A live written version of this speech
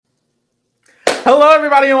Hello,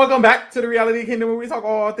 everybody, and welcome back to the Reality Kingdom, where we talk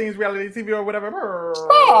all things reality TV or whatever.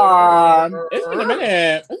 It's been a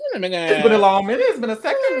minute. It's been a long minute. It's been a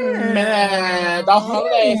second minute. The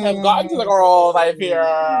holidays have gotten to the girls, I fear.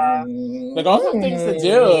 The girls have things to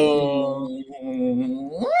do.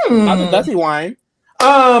 Not the Dusty wine.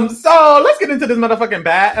 So let's get into this motherfucking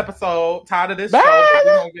bad episode. Tired of this show, but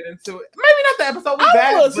we're gonna get into it. Maybe not the episode was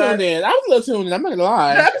bad. I was a little tuned in. I'm not gonna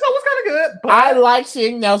lie. The episode was kind of good. But I like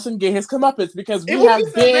seeing Nelson get his comeuppance because we have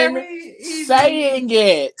been saying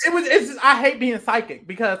it. I hate being psychic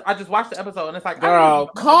because I just watched the episode and it's like, girl,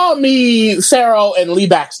 call me Sarah and Lee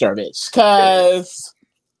Baxter, bitch, because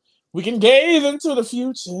we can gaze into the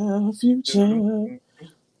future.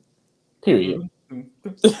 Period. Let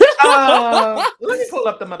me pull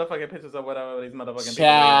up the motherfucking pictures of whatever these motherfucking people.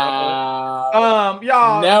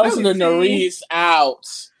 Y'all. Nelson and Nerese out.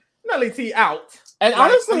 Nelly T out. And like,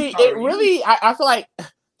 honestly, it really, I feel like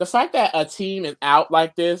the fact that a team is out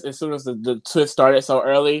like this as soon as the twist started so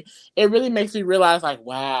early, it really makes me realize, like,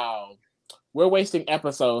 wow, we're wasting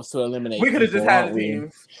episodes to eliminate. We could have just had a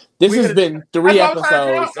team. This has been 3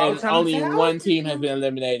 episodes, and only one team has been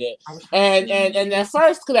eliminated. And at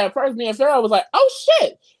first, me and Farrah was like, "Oh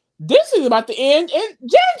shit, this is about to end in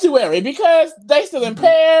January because they still in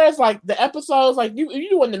pairs. Like the episodes, like you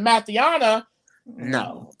doing the Mathiana,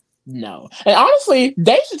 no." And honestly,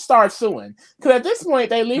 they should start suing because at this point,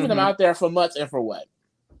 they're leaving them out there for much and for what?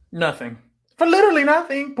 Nothing. For literally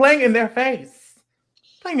nothing. Playing in their face.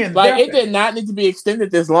 It did not need to be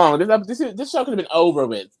extended this long. This show could have been over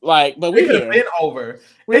with. Like, but we could have been over.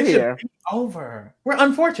 It should be over. We're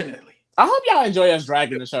unfortunately. I hope y'all enjoy us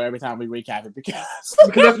dragging the show every time we recap it because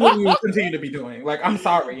that's what we will continue to be doing. Like, I'm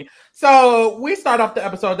sorry. So we start off the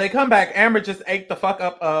episode. They come back. Amber just ate the fuck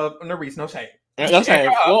up of Nerese. No shade. No shade.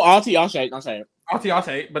 Well, all to y'all shade. No shade. All to y'all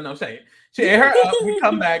shade, but no shade. She ate her up. We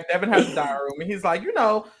come back. Devin has the diary room, and he's like,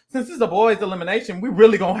 since this is a boys' elimination, we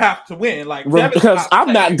really gonna have to win. Like, because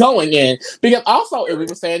I'm not going in. Because also, if we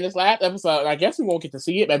were saying this last episode, and I guess we won't get to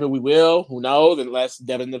see it. Maybe we will. Who knows? Unless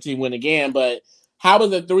Devin and the team win again. But how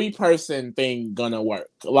is the 3-person thing gonna work?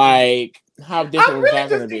 Like, how different is that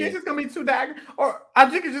gonna be? It's just gonna be 2 daggers, or I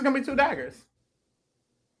think it's just gonna be 2 daggers.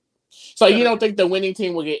 So you don't think the winning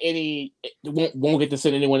team will get won't get to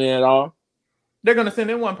send anyone in at all? They're gonna send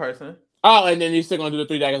in 1 person. Oh, and then you're still gonna do the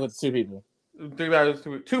 3 daggers with 2 people. 3 daggers,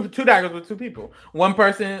 two daggers with 2 people. 1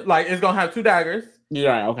 person is gonna have 2 daggers. You're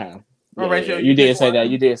right. Okay. Yeah. You did say that.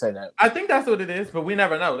 You did say that. I think that's what it is, but we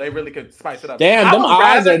never know. They really could spice it up. Damn, them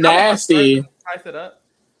eyes are nasty. Spice it up,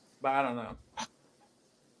 but I don't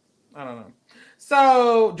know.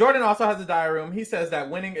 So Jordan also has a diary room. He says that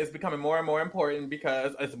winning is becoming more and more important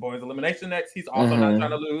because it's the boys' elimination next. He's also not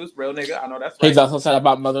trying to lose. Real nigga. I know that's right. He's also said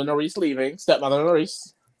about Mother Nerese leaving. Stepmother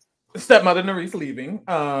Nerese leaving.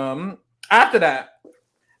 After that,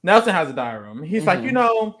 Nelson has a diary room. He's like,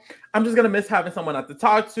 I'm just gonna miss having someone to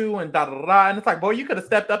talk to and da da da. And it's like, boy, you could have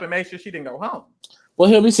stepped up and made sure she didn't go home. Well,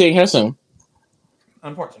 he'll be seeing her soon.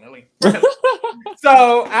 Unfortunately.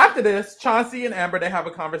 So after this, Chauncey and Amber, they have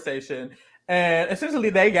a conversation. And essentially,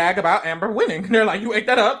 they gag about Amber winning. They're like, "You ate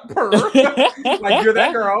that up, purr." Like you're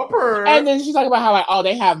that girl, purr. And then she's talking about how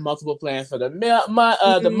they have multiple plans for the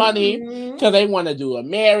money because they want to do a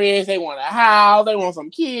marriage, they want a house, they want some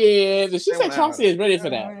kids. And she said Chauncey is ready for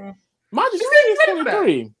that. Mind you, she's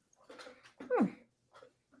 23.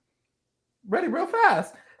 Ready real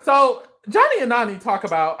fast. So Johnny and Nani talk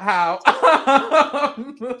about how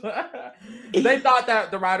they thought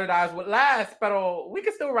that the ride or dies would last, but we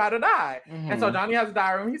can still ride or die. And so Johnny has a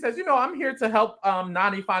diary room. He says, I'm here to help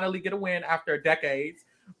Nani finally get a win after decades.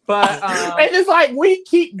 But and it's like we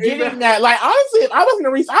keep getting that. Like honestly, if I was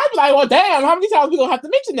Nerese, I'd be like, well, damn, how many times we gonna have to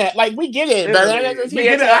mention that? Like we get it.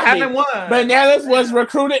 I haven't won. Bananas was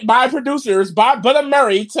recruited by producers by Butta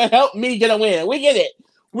Murray to help me get a win. We get it.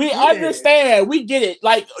 We understand. We get it.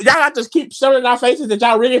 Like, y'all have to keep showing in our faces that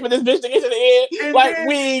y'all ready for this bitch to get to the end. Like,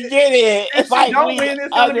 we get it. It's like, don't win, it's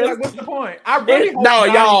gonna be like, what's the point? I really hope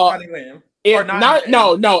y'all win.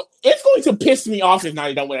 No. It's going to piss me off if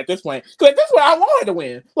Nani don't win at this point. Because at this point, I want her to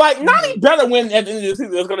win. Like, Nani better win at the end of the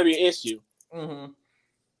season. It's going to be an issue.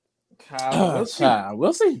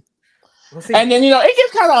 We'll see. And then, it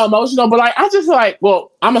gets kind of emotional, but like, I just feel like,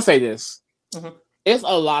 well, I'm going to say this. It's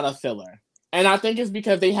a lot of filler. And I think it's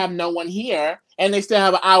because they have no one here, and they still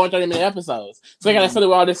have an hour and 30-minute episodes. So they got to fill it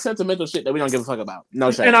with all this sentimental shit that we don't give a fuck about.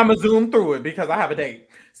 No shit. And I'm going to zoom through it because I have a date.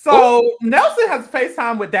 So Nelson has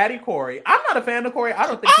FaceTime with Daddy Corey. I'm not a fan of Corey. I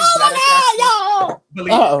don't think he's my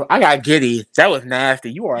God, I got giddy. That was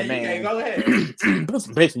nasty. You are a man. Go ahead. Put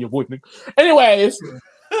some bass in your voice, nigga. Anyways.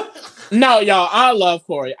 No, y'all, I love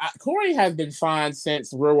Corey. Corey has been fine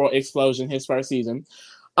since Real World Explosion, his first season,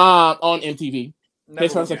 on MTV.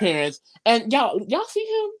 His first appearance. And y'all see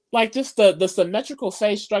him? Like, just the symmetrical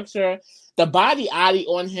face structure, the body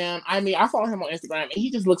on him. I mean, I follow him on Instagram, and he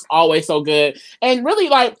just looks always so good. And really,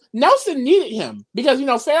 like, Nelson needed him. Because,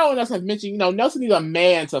 Farrell and us have mentioned, Nelson needed a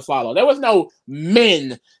man to follow. There was no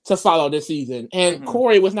men to follow this season. And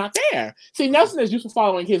Corey was not there. See, Nelson is used to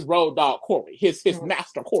following his road dog, Corey. His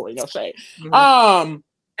master, Corey, say. And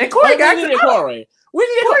Corey got Corey. We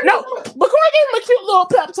didn't no, but Corey gave him a cute little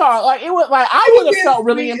pep talk. Like, it was like, I would have felt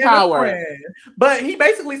really empowered. But he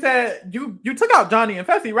basically said, you took out Johnny and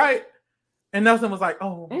Fessy, right? And Nelson was like,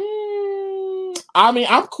 oh. I mean,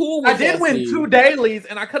 I'm cool with I did win 2 dailies,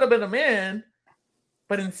 and I could have been a man,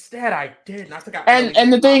 but instead I didn't. I took out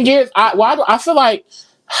and the thing is, I feel like,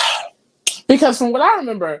 because from what I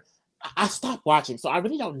remember, I stopped watching, so I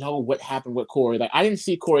really don't know what happened with Corey. Like, I didn't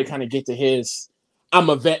see Corey kind of get to his I'm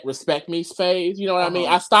a vet, respect me phase. You know what I mean?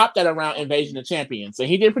 I stopped at around Invasion of Champions. So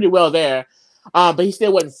he did pretty well there. But he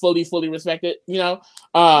still wasn't fully respected,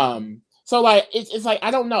 So like it's like,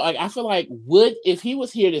 I don't know. Like, I feel like if he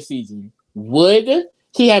was here this season, would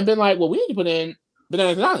he have been like, well, we need to put in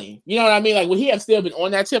Bananas and Johnny? You know what I mean? Like, would he have still been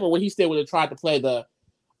on that tip, or would he still would have tried to play the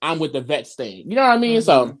I'm with the vets thing? You know what I mean?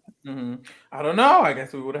 So I don't know. I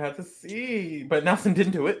guess we would have had to see. But Nelson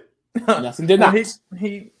didn't do it. Nelson did not.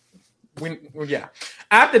 Yeah.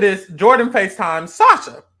 After this, Jordan FaceTimes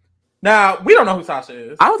Sasha. Now, we don't know who Sasha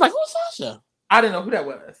is. I was like, who's Sasha? I didn't know who that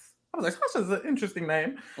was. I was like, Sasha's an interesting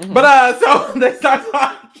name. But so they start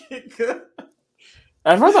talking.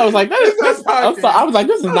 At first, I was like, I was like,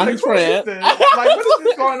 this is not his friend. Like, what is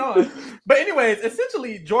this going on? But anyways,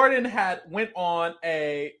 essentially, Jordan had went on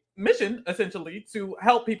a mission, essentially, to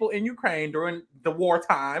help people in Ukraine during the war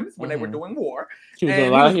times when they were doing war. He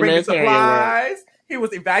was bringing supplies. He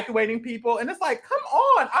was evacuating people, and it's like, come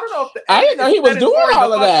on! I don't know if I didn't know he was doing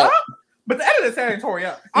all of that. But the editor said Tori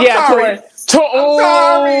up. I'm sorry. I'm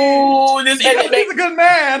sorry. He's a good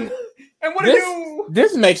man. And what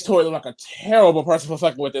this makes Tori look like a terrible person for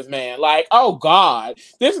fucking with this man. Like, oh God,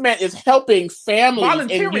 this man is helping families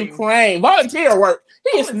in Ukraine. Volunteer work.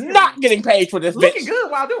 He is not getting paid for this. Looking good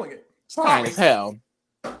while doing it. Fine as hell.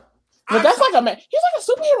 But that's like a man. He's like a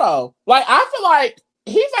superhero. Like, I feel like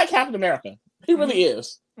he's like Captain America. He really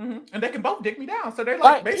is. And they can both dick me down, so they're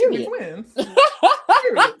like basically twins. Y'all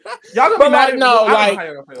gonna be mad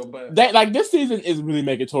at this season is really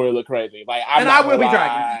making Tori look crazy. Like, I will be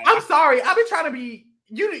dragging. I'm sorry. I've been trying to be.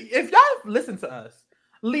 If y'all listen to us,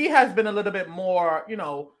 Lee has been a little bit more,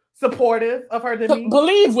 supportive of her than me.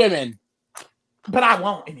 Believe women, but I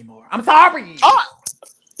won't anymore. I'm sorry.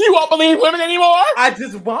 You won't believe women anymore? I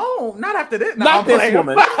just won't. Not after this. Not this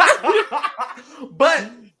woman.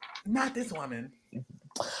 But. Not this woman.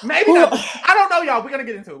 Maybe not. I don't know, y'all. We're gonna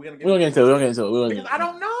get into it. We're gonna get into it. Because I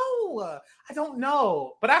don't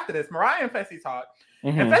know. But after this, Mariah and Fessy talk.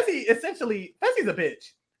 And Fessy's a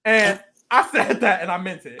bitch. And I said that and I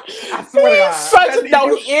meant it. I swear to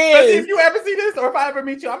God. He is. If you ever see this or if I ever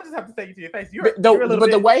meet you, I'm gonna just have to say it to your face. You're a little but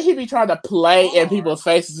bitch. The way he be trying to play in people's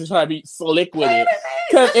faces and trying to be slick with it.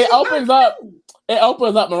 Because it opens up.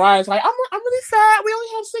 Mariah's like, I'm really sad. We only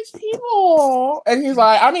have 6 people. And he's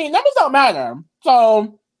like, I mean, numbers don't matter.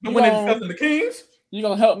 So, when they're discussing the Kings, you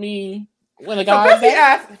gonna help me win a guy?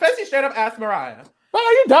 Fessy straight up asked Mariah, "But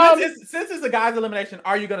are you dumb? Since it's a guy's elimination,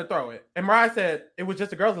 are you gonna throw it?" And Mariah said, "It was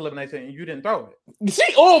just a girl's elimination, and you didn't throw it." That's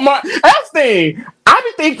the thing. I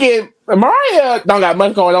be thinking Mariah don't got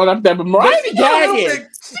much going on up there, but Mariah be gagging.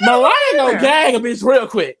 Mariah gonna gag a bitch real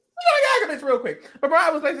quick. But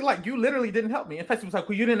Mariah was basically like, you literally didn't help me. And Fessy was like,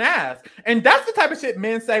 well, you didn't ask. And that's the type of shit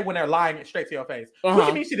men say when they're lying it straight to your face. What do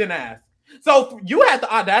you mean she didn't ask? So you had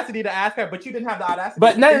the audacity to ask her, but you didn't have the audacity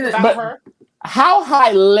to think about her? How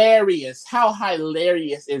hilarious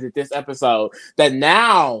is it this episode that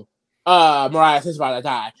now Mariah is about to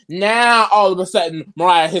die. Now all of a sudden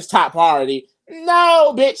Mariah his top priority.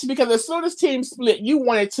 No, bitch, because as soon as team split, you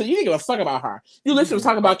didn't give a fuck about her. You literally was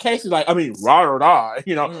talking about Casey like, I mean, ride or die.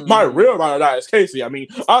 My real ride or die is Casey. I mean,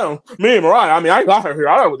 me and Mariah, I got her here.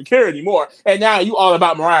 I don't really care anymore. And now you all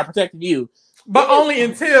about Mariah protecting you. But only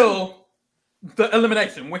until the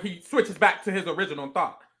elimination, when he switches back to his original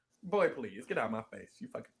thought. Boy, please, get out of my face, you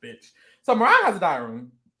fucking bitch. So Mariah has a diary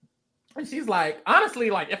room. And she's like, honestly,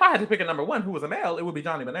 like, if I had to pick a number 1 who was a male, it would be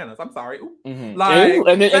Johnny Bananas. I'm sorry. Like,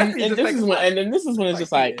 and then this is when it's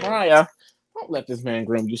just like, Mariah, don't let this man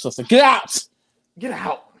groom you, sister. Get out. Get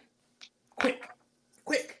out. Quick.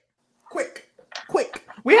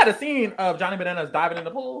 We had a scene of Johnny Bananas diving in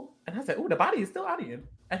the pool, and I said, ooh, the body is still out of him.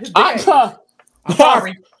 At his big age. I'm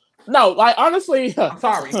sorry. No, like, honestly. I'm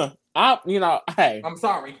sorry. Hey. I'm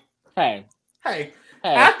sorry. Hey.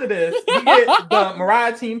 After this, we get the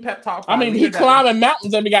Mariah team pep talk. I mean, he climbing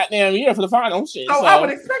mountains every goddamn year for the final shit. So I would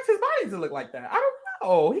expect his body to look like that. I don't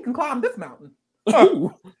know. He can climb this mountain.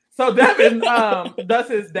 So Devin does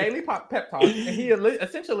his daily pep talk, and he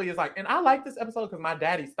essentially is like, and I like this episode because my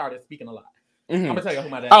daddy started speaking a lot. I'm gonna tell you who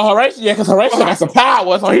my daddy is. Horatio, because Horatio got some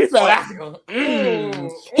power, so he said,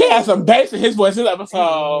 he has some bass in his voice this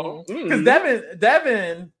episode. Because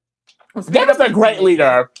Devin's a great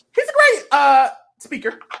leader. He's a great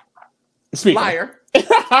speaker. Liar. And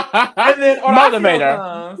then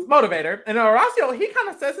Horacio motivator. And Horacio, he kind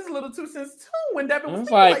of says his little 2 cents too when Devin was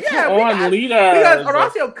like, leader. Because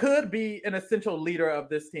Horacio could be an essential leader of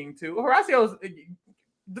this team too. Horacio's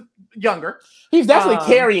younger. He's definitely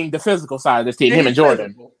carrying the physical side of this team, him and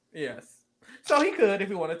Jordan. Physical. Yes. So he could if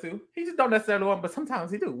he wanted to. He just don't necessarily want, but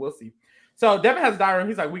sometimes he do. We'll see. So Devin has a diary room.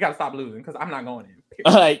 He's like, we got to stop losing because I'm not going in.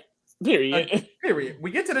 Period. Period.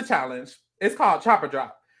 We get to the challenge. It's called Chopper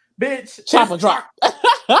Drop. Bitch. Chopper Drop.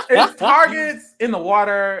 It's targets in the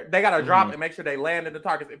water. They got to drop and make sure they land in the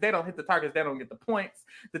targets. If they don't hit the targets, they don't get the points.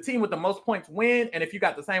 The team with the most points win. And if you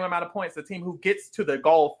got the same amount of points, the team who gets to the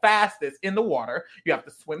goal fastest in the water, you have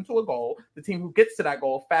to swim to a goal. The team who gets to that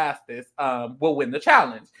goal fastest will win the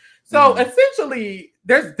challenge. So essentially,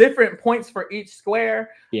 there's different points for each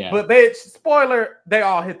square. Yeah. But bitch, spoiler, they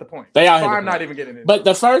all hit the point. I'm not even getting it. But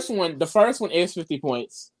the first one is 50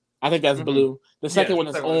 points. I think that's blue. The second one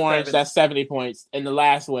is orange. That's 70 points. And the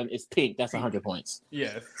last one is pink. That's 100 points.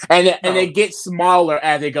 Yes. And it gets smaller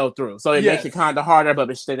as they go through. So it makes it kind of harder,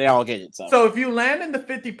 but they all get it. So if you land in the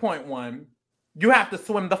 50-point one, you have to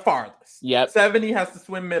swim the farthest. Yep. 70 has to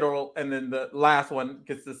swim middle, and then the last one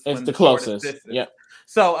gets to swim the closest distance. Yep.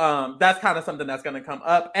 So that's kind of something that's going to come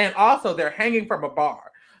up. And also, they're hanging from a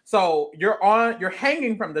bar. So you're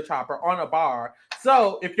hanging from the chopper on a bar.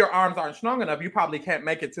 So if your arms aren't strong enough, you probably can't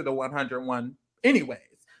make it to the 101 anyways.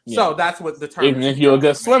 Yeah. So that's what the term. Even if you're a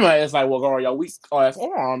good swimmer, it's like, well, go on your weak ass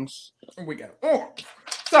arms. We got arms.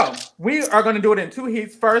 So we are going to do it in 2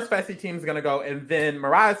 heats. First, Fessy team's going to go, and then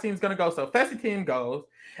Mariah's team's going to go. So Fessy team goes,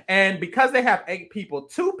 and because they have 8 people,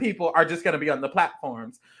 2 people are just going to be on the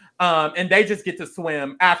platforms. And they just get to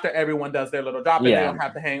swim after everyone does their little drop. And they don't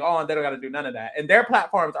have to hang on. They don't got to do none of that. And their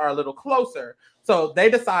platforms are a little closer. So they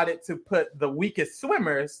decided to put the weakest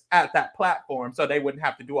swimmers at that platform so they wouldn't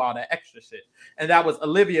have to do all that extra shit. And that was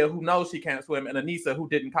Olivia, who knows she can't swim, and Anissa, who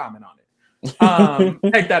didn't comment on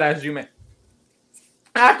it. Take that as you may.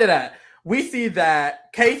 After that, we see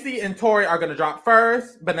that Casey and Tori are going to drop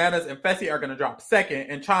first. Bananas and Fessy are going to drop second.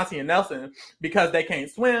 And Chauncey and Nelson, because they can't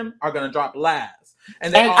swim, are going to drop last.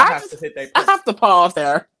 And they all have to hit their I have to pause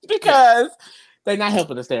there because they're not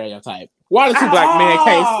helping the stereotype. Why do 2 black men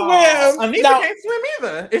can't swim? Anissa can't swim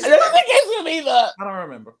either. Anissa can't swim either. I don't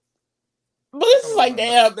remember. But this is like,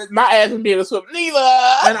 damn, my ass wouldn't be able to swim neither.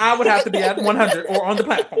 And I would have to be at 100 or on the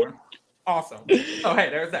platform. Awesome. So,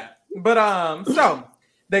 hey, there's that. But, so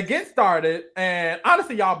they get started, and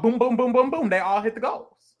honestly, y'all, boom, boom, boom, boom, boom, they all hit the goals.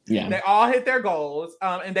 Yeah. They all hit their goals,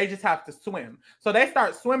 and they just have to swim. So they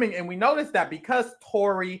start swimming, and we notice that because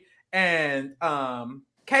Tori and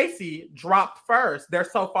Casey dropped first, they're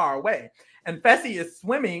so far away. And Fessy is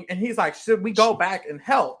swimming, and he's like, should we go back and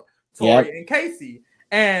help Tori and Casey?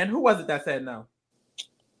 And who was it that said no?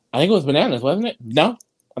 I think it was Bananas, wasn't it? No?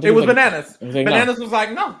 It was Bananas. Bananas was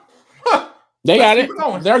like, no. They got it.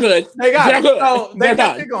 They're good. They got it. Good. So they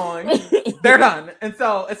kept it going. They're done. And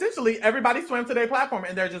so essentially everybody swam to their platform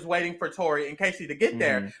and they're just waiting for Tori and Casey to get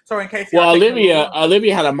there. Tori and Casey. Well,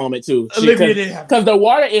 Olivia had a moment too. Olivia did have because the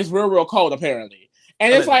water is real cold apparently.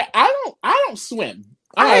 And it's like I don't swim.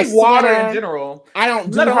 I hate water in general. I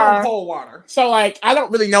don't do cold water. So like I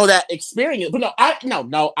don't really know that experience. But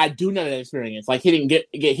I do know that experience. Like hitting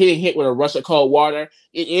hit with a rush of cold water.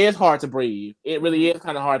 It is hard to breathe. It really is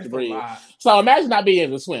kind of hard to breathe. So imagine not being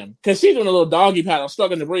able to swim. Because she's doing a little doggy paddle,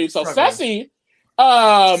 struggling to breathe. So Fessy,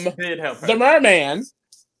 did help her. The merman,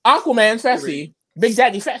 Aquaman Fessy, Big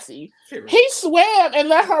Daddy Fessy, he swam and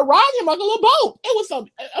let her ride him like a little boat. It was so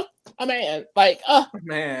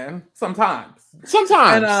man, sometimes.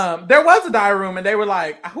 And there was a diary room, and they were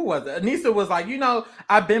like, who was it? Anissa was like,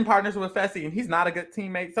 I've been partners with Fessy, and he's not a good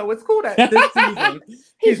teammate. So it's cool that this season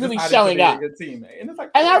he's really showing up. A good teammate. And it's like,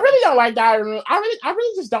 and I really don't like diary room. I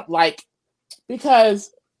really just don't like,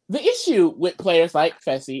 because the issue with players like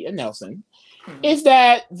Fessy and Nelson is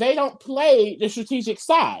that they don't play the strategic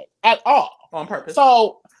side at all on purpose.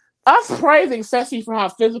 So us praising Fessy for how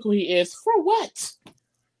physical he is, for what?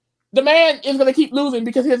 The man is going to keep losing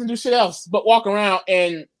because he doesn't do shit else but walk around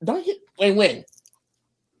and don't hit and win.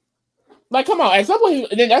 Like, come on. At some point,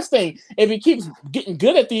 then that's the thing. If he keeps getting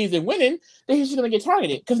good at these and winning, then he's just going to get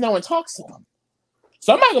targeted because no one talks to him.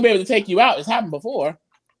 Somebody's going to be able to take you out. It's happened before.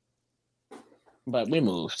 But we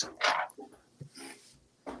moved.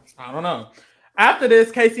 I don't know. After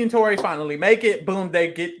this, Casey and Tori finally make it. Boom,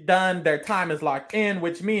 they get done. Their time is locked in,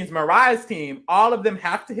 which means Mariah's team, all of them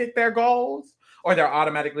have to hit their goals or they're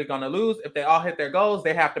automatically going to lose. If they all hit their goals,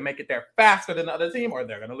 they have to make it there faster than the other team or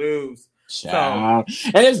they're going to lose. So, and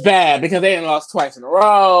it's bad because they lost twice in a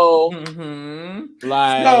row. Mm-hmm.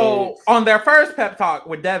 So on their first pep talk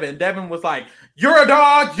with Devin was like, "You're a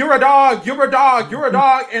dog, you're a dog, you're a dog, you're a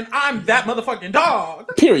dog, and I'm that motherfucking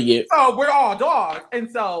dog." Period. So we're all dogs. And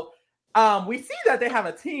so we see that they have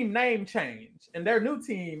a team name change, and their new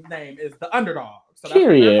team name is the Underdog. So that's what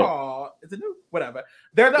they're called. It's a new whatever.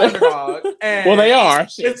 They're the Underdogs. And well, they are.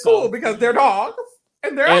 It's cool because they're dogs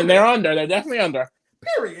and they're under. They're definitely under.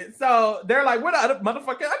 Period. So they're like, we're the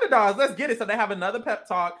motherfucking underdogs. Let's get it. So they have another pep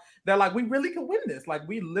talk. They're like, we really can win this. Like,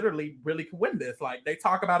 we literally really can win this. Like, they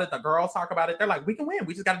talk about it. The girls talk about it. They're like, we can win.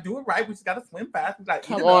 We just got to do it right. We just got to swim fast. Like,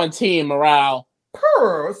 come on, team morale.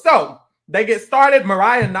 So they get started.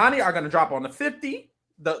 Mariah and Nany are going to drop on the 50,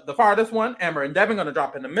 the farthest one. Amber and Devin going to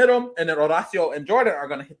drop in the middle. And then Horacio and Jordan are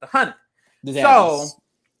going to hit the 100. So,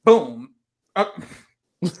 boom.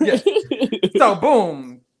 So,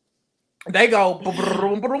 boom. They go, boom,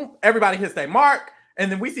 boom, boom, everybody hits their mark,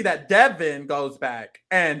 and then we see that Devin goes back,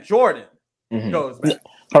 and Jordan goes back.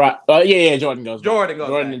 All right. Jordan goes back.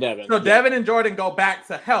 Jordan and Devin. So Devin and Jordan go back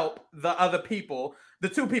to help the other people, the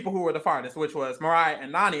two people who were the farthest, which was Mariah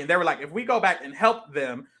and Nany, and they were like, if we go back and help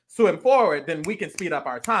them swim forward, then we can speed up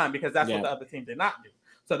our time, because that's what the other team did not do.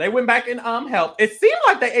 So they went back and helped. It seemed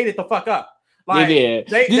like they ate it the fuck up. Like, they did.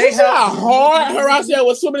 Did you see how hard Horacio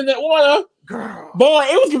was swimming in that water? Girl. Boy,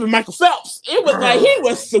 it was giving Michael Phelps. It was like he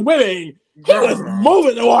was swimming. He was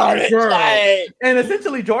moving the water. Like, and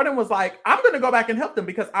essentially, Jordan was like, I'm going to go back and help them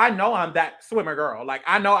because I know I'm that swimmer girl. Like,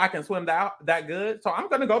 I know I can swim that good. So I'm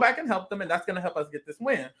going to go back and help them, and that's going to help us get this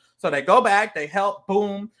win. So they go back, they help,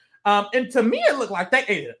 boom. And to me, it looked like they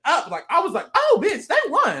ate it up. Like, I was like, oh, bitch, they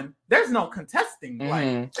won. There's no contesting. Like,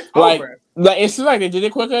 it's over. Like, it seems like they did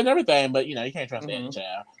it quicker and everything, but, you can't trust any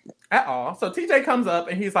child. At all. So TJ comes up,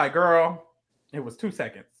 and he's like, girl, it was 2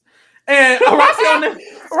 seconds. And Horacio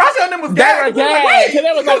and them was gagged. Because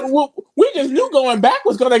it was like, well, we just knew going back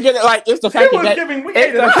was going to get it. Like, it's the fact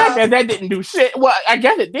that that didn't do shit. Well, I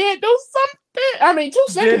guess it did do something. I mean, 2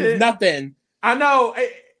 seconds is nothing. I know.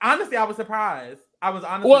 Honestly, I was surprised.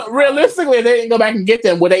 Realistically, if they didn't go back and get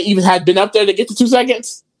them, would they even have been up there to get to 2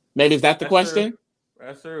 seconds? Maybe is that the question? True.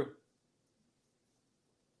 That's true.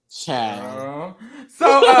 Child.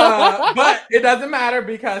 But it doesn't matter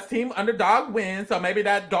because Team Underdog wins. So maybe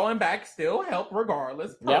that going back still helped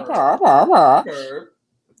regardless. Team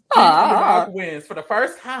Underdog wins for the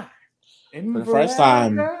first time. It's been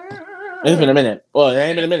a minute. Well, it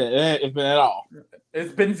ain't been a minute. It's been at all.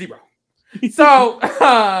 It's been 0. So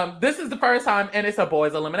this is the first time, and it's a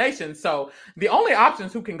boys' elimination. So the only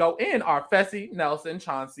options who can go in are Fessy, Nelson,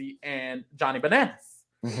 Chauncey, and Johnny Bananas.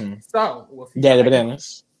 Mm-hmm. So we'll see. Daddy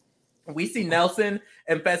Bananas. We see Nelson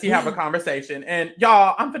and Fessy have a conversation, and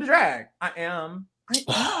y'all, I'm for the drag. I am.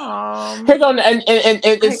 And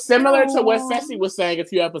it's similar to what Fessy was saying a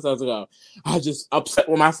few episodes ago. I just upset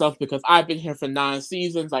with myself because I've been here for 9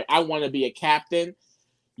 seasons. Like, I want to be a captain.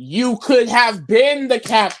 You could have been the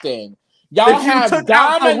captain. Y'all have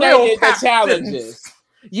dominated the challenges.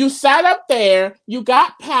 You sat up there, you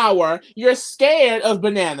got power, you're scared of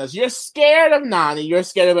Bananas, you're scared of Nany, you're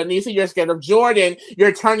scared of Aneesa, you're scared of Jordan,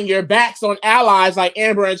 you're turning your backs on allies like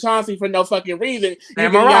Amber and Chauncey for no fucking reason.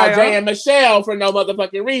 You're getting out Jay and Michelle for no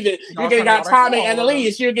motherfucking reason. You're getting out Tommy and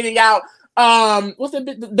Elise, you're getting out what's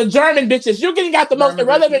the German bitches, you're getting out the most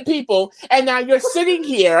irrelevant people, and now you're sitting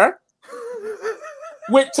here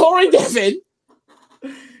with Tori Devin,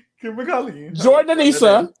 Jordan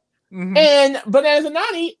Aneesa, and Bananas and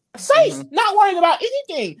Nany safe, not worrying about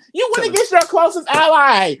anything. You went against your closest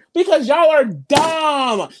ally because y'all are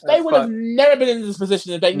dumb. They would have never been in this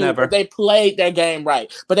position if they knew if they played their game right.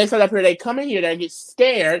 But they set up here, they come in here, they get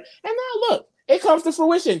scared, and now look, it comes to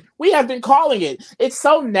fruition. We have been calling it. It's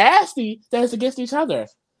so nasty that it's against each other.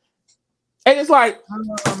 And it's like,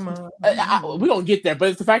 we don't get there, but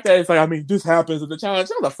it's the fact that it's like, I mean, this happens in the challenge.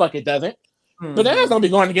 No, the fuck it doesn't. But then it's going to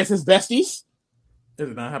be going against his besties. It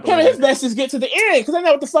did not happen. Can his besties get to the end because they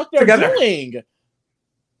know what the fuck they're doing.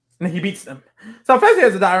 And he beats them. So Fessy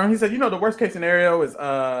has a diary, and he said, the worst case scenario is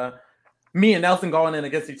me and Nelson going in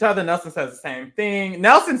against each other. Nelson says the same thing.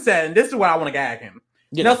 Nelson said, and this is what I want to gag him.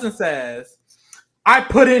 Nelson says, I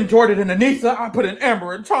put in Jordan and Aneesa. I put in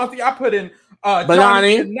Amber and Chauncey. I put in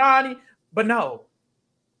Johnny and Nany. But no,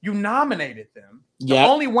 you nominated them. The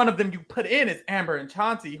only one of them you put in is Amber and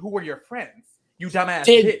Chauncey, who were your friends. You dumbass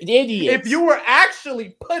idiots. If you were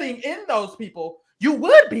actually putting in those people, you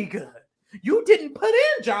would be good. You didn't put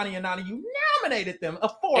in Johnny and Nany. You nominated them.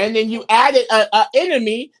 And then you added an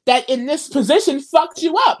enemy that in this position fucked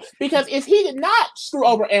you up. Because if he did not screw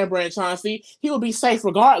over Amber and Chauncey, he would be safe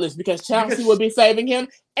regardless. Because Chauncey would be saving him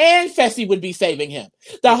and Fessy would be saving him.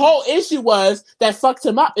 The whole issue was that fucked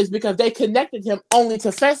him up is because they connected him only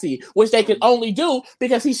to Fessy, which they could only do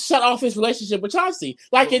because he shut off his relationship with Chauncey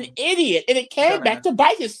like an idiot. And it came back to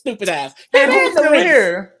bite his stupid ass. And who's still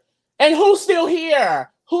here? And who's still here?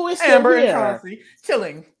 Who is still Amber here? And Chauncey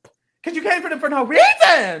chilling. Because you came for them for no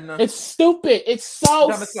reason. It's stupid. It's so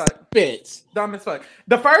stupid. Dumb as fuck.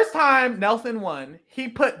 The first time Nelson won, he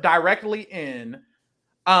put directly in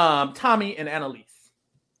Tommy and Annalise.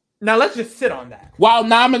 Now let's just sit on that. While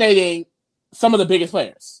nominating some of the biggest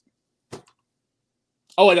players.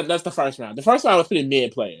 Oh, wait, that's the first round. The first round was putting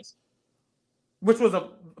mid players. Which was a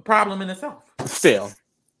problem in itself. Still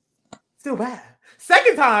bad.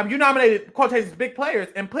 Second time, you nominated quotations big players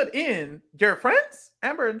and put in your friends,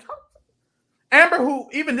 Amber and Chauncey. Amber, who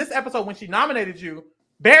even this episode when she nominated you,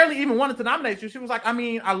 barely even wanted to nominate you. She was like, I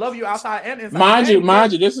mean, I love you outside and inside. Mind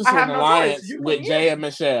you, this is an alliance with Jay and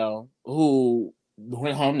Michelle, who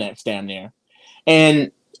went home next damn near.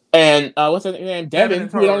 And what's her name? Devin,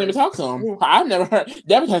 who we don't even talk to him. I've never heard.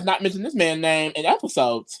 Devin has not mentioned this man's name in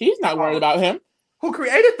episodes. He's not worried about him. Who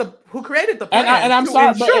created the plan? And I'm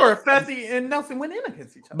sorry, sure, Fessy and Nelson went in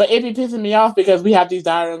against each other. But it be pissing me off because we have these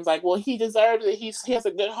diagrams like, well, he deserves it. He has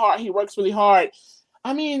a good heart. He works really hard.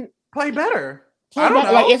 I mean, play better. I don't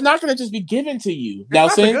know. Like, it's not going to just be given to you,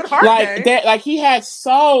 Nelson. Like he had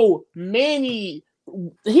so many.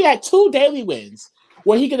 He had 2 daily wins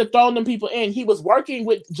where he could have thrown them people in. He was working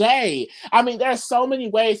with Jay. I mean, there are so many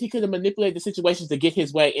ways he could have manipulated the situations to get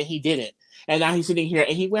his way, and he didn't. And now he's sitting here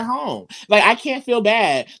and he went home. Like, I can't feel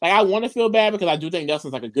bad. Like, I want to feel bad because I do think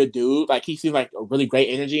Nelson's like a good dude. Like, he seems like a really great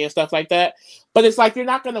energy and stuff like that. But it's like, you're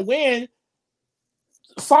not going to win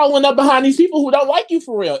following up behind these people who don't like you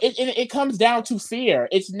for real. It comes down to fear.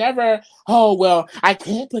 It's never, oh, well, I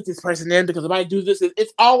can't put this person in because if I do this,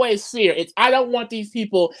 it's always fear. I don't want these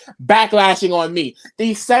people backlashing on me.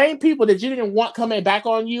 These same people that you didn't want coming back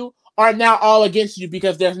on you are now all against you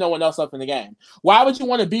because there's no one else up in the game. Why would you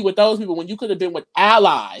want to be with those people when you could have been with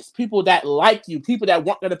allies, people that like you, people that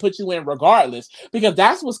weren't going to put you in regardless? Because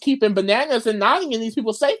that's what's keeping Bananas and Nany and these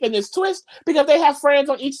people safe in this twist because they have friends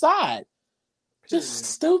on each side. Just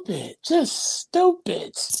stupid. Dumb as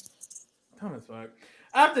fuck.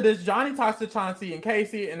 After this, Johnny talks to Chauncey and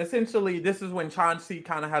Casey, and essentially this is when Chauncey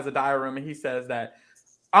kind of has a diary and he says that,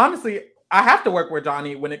 honestly, I have to work with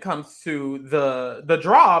Johnny when it comes to the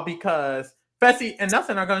draw because Fessy and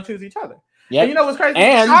Nelson are going to choose each other. Yep. And you know what's crazy?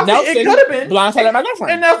 And Chauncey, Nelson it could have been blindsided my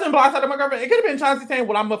girlfriend. And Nelson blindsided my girlfriend. It could have been Chauncey saying,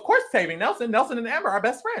 well, I'm of course saving Nelson. Nelson and Amber are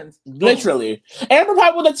best friends. Literally. Amber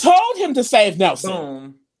probably would have told him to save Nelson.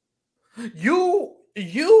 Boom.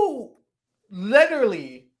 You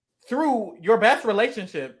literally threw your best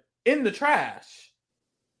relationship in the trash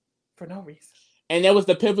for no reason. And that was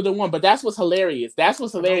the pivotal one. But that's what's hilarious.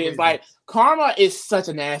 Like, Karma is such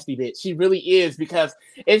a nasty bitch. She really is, because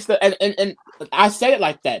it's and I say it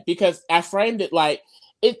like that because I framed it like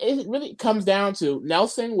it really comes down to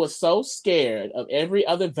Nelson was so scared of every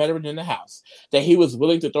other veteran in the house that he was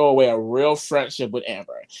willing to throw away a real friendship with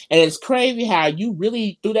Amber. And it's crazy how you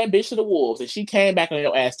really threw that bitch to the wolves and she came back on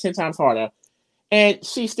your ass 10 times harder. And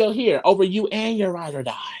she's still here over you and your ride or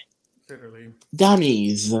die. Literally.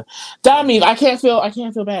 Dummies. I can't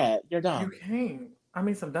feel bad. You're dumb. You can't. I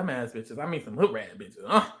mean some dumbass bitches. I mean some hood rat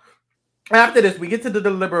bitches. After this, we get to the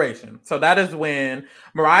deliberation. So that is when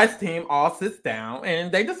Mariah's team all sits down and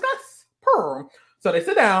they discuss Pearl. So they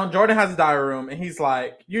sit down. Jordan has a diary room and he's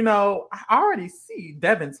like, I already see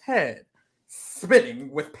Devin's head spinning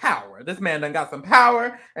with power. This man done got some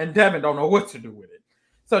power and Devin don't know what to do with it.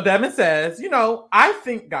 So Devin says, I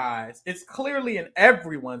think, guys, it's clearly in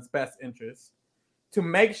everyone's best interest to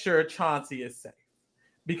make sure Chauncey is safe.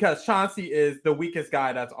 Because Chauncey is the weakest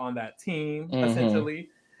guy that's on that team, essentially.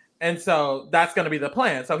 And so that's going to be the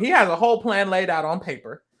plan. So he has a whole plan laid out on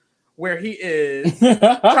paper where he is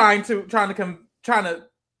trying to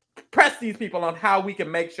press these people on how we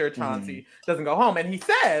can make sure Chauncey doesn't go home. And he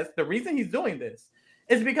says the reason he's doing this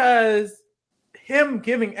is because him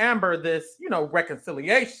giving Amber this,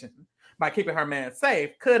 reconciliation by keeping her man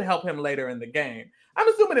safe could help him later in the game. I'm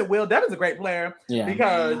assuming it will. Devin's a great player. Yeah.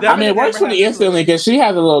 Because Devin it works pretty instantly because she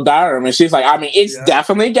has a little diary room and she's like, it's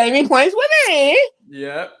definitely gaining points with me.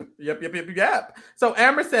 Yep. So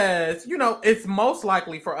Amber says, it's most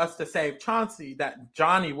likely for us to save Chauncey that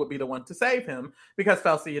Johnny would be the one to save him because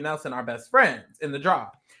Fessy and Nelson are best friends in the draw.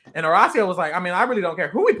 And Horacio was like, I really don't care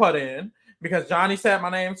who we put in because Johnny said my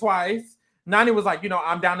name twice. Nany was like,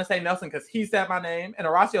 I'm down to say Nelson because he said my name. And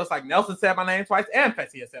Horacio's like, Nelson said my name twice and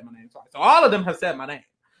Fessy has said my name twice. So all of them have said my name.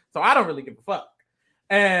 So I don't really give a fuck.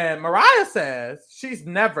 And Mariah says she's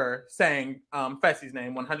never saying Fessy's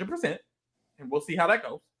name 100%. And we'll see how that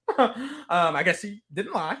goes. I guess she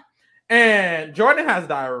didn't lie. And Jordan has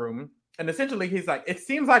diary room. And essentially he's like, it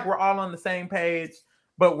seems like we're all on the same page,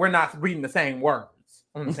 but we're not reading the same words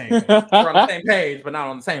on the same page. We're on the same page, but not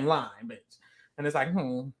on the same line, bitch. And it's like,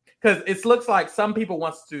 Because it looks like some people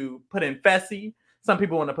want to put in Fessy. Some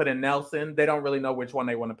people want to put in Nelson. They don't really know which one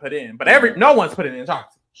they want to put in. But no one's putting in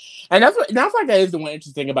Chauncey. And that's like that is the one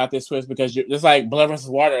interesting thing about this twist because it's like blood versus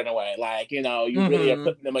water in a way. Like, you really are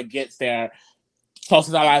putting them against their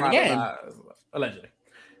closest ally in the game. Allegedly.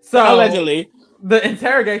 So allegedly. The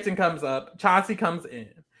interrogation comes up. Chauncey comes in.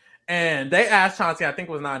 And they asked Chauncey, I think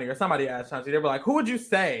it was Nany, or somebody asked Chauncey. They were like, who would you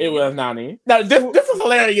say? It was Nany. No, this is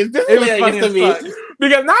hilarious. This is hilarious to me.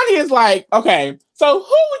 Because Nany is like, okay, so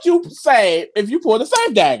who would you say if you pull the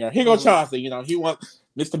same dagger? Here goes Chauncey. He wants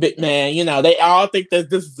Mr. Big Man. They all think that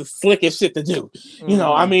this is the slickest shit to do. I don't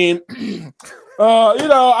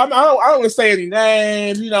want to say any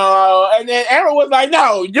names, and then Aaron was like,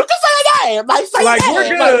 no, you can say a name. Like, say a name.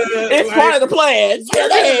 We're good. It's part of the plan. Say a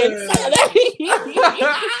name.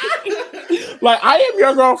 Like, I am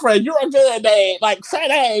your girlfriend. You're a good name. Like, say a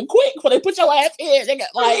name quick before they put your ass in.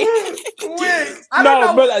 Quick.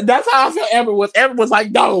 But that's how I feel Amber was. Amber was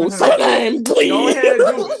like, no, say a name, please. Go ahead,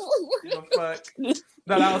 do it. Fuck.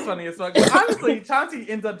 No, that was funny as fuck. But honestly, Chauncey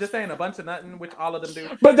ends up just saying a bunch of nothing, which all of them do.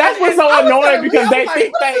 But that's what's so annoying because they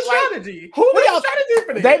think strategy. What's the strategy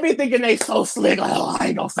for this? They be thinking they so slick. Like, I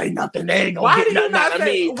ain't gonna say nothing. They ain't gonna get nothing out of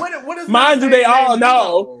me. What is mind you, they all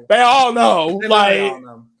know. They all know.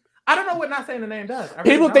 I don't know what not saying the name does.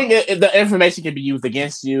 People think the information can be used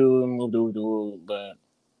against you, but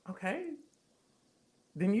okay,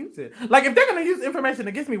 then use it. Like, if they're gonna use information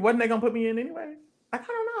against me, wasn't they gonna put me in anyway? Like, I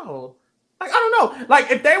don't know. Like, I don't know. Like,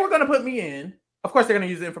 if they were gonna put me in, of course they're gonna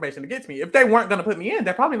use the information against me. If they weren't gonna put me in,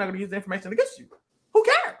 they're probably not gonna use the information against you. Who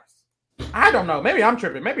cares? I don't know. Maybe I'm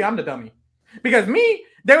tripping. Maybe I'm the dummy. Because they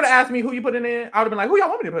would have asked me who you put in. I would have been like, who y'all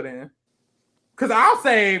want me to put in? Because I'll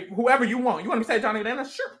say whoever you want. You want me to say Johnny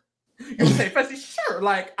Bananas? Sure. You want to say Fessy? Sure.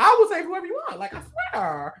 Like, I will say whoever you want. Like, I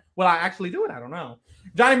swear. Will I actually do it? I don't know.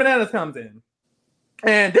 Johnny Bananas comes in.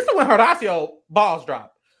 And this is when Horacio balls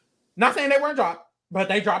dropped. Not saying they weren't dropped, but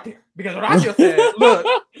they dropped here. Because Horacio said,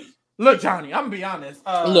 look, Johnny, I'm going to be honest.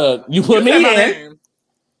 Look, you put me in.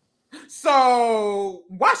 So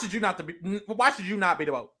why should you not be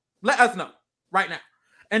the vote? Let us know right now.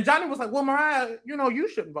 And Johnny was like, well, Mariah, you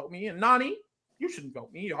shouldn't vote me. And Nany, you shouldn't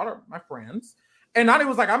vote me. Y'all are my friends. And Nany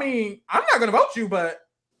was like, I'm not going to vote you, but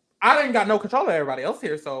I ain't got no control of everybody else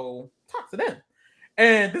here. So talk to them.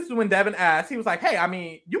 And this is when Devin asked, he was like,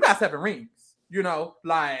 hey, you got 7 rings, you got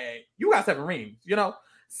 7 rings,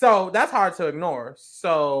 So that's hard to ignore.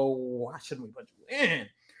 So why shouldn't we put you in?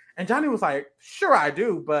 And Johnny was like, sure I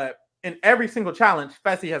do, but in every single challenge,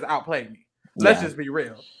 Fessy has outplayed me. Let's just be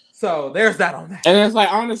real. So there's that on that. And it's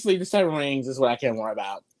like, honestly, the 7 rings is what I can't worry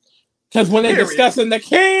about. Because when they're discussing the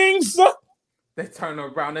kings, they turn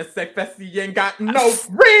around and say Fessy ain't got no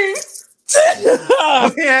rings.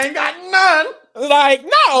 He ain't got none. Like,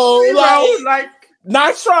 no. Like,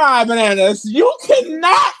 nice try, Bananas. You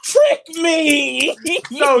cannot trick me.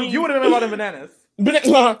 So you would have been about the Bananas.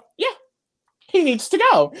 Yeah. He needs to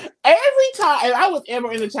go. Every time, and I was ever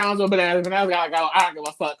in the challenge with Bananas gotta go. I don't give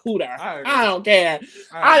a fuck who there. I don't care.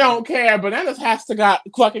 I don't care. Bananas has to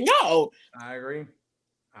fucking go. I agree.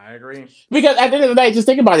 Because at the end of the day, just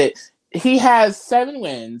think about it. He has 7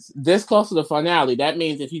 wins, this close to the finale. That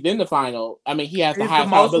means if he's in the final, he has the highest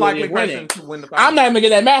probability of winning. To win the final. I'm not even gonna get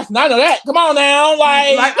that math. I know that. Come on now,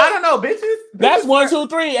 like I don't know, bitches. That's 1, 2,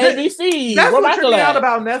 3, ABC. That's what tripped me out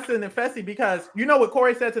about Nelson and Fessy, because you know what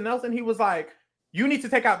Corey said to Nelson? He was like, "You need to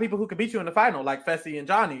take out people who could beat you in the final, like Fessy and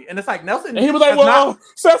Johnny." And it's like Nelson. And he was like, "Well,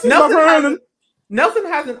 Nelson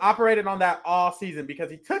hasn't operated on that all season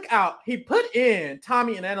because he put in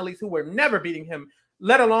Tommy and Annalise, who were never beating him,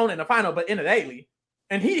 let alone in the final, but in a daily.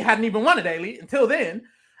 And he hadn't even won a daily until then.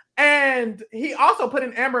 And he also put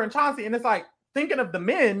in Amber and Chauncey. And it's like, thinking of the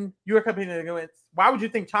men you were competing against, why would you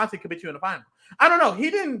think Chauncey could beat you in the final? I don't know.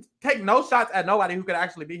 He didn't take no shots at nobody who could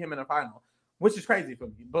actually beat him in the final. which is crazy for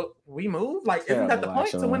me. But we move. Like, isn't that the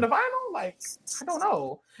point to win the final? Like, I don't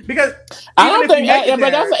know, because I don't think.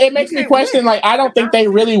 It makes me question. Like, I don't think they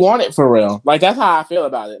really want it for real. Like, that's how I feel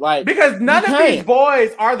about it. Like, because none of these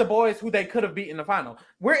boys are the boys who they could have beaten in the final.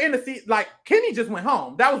 We're in the seat. Like, Kenny just went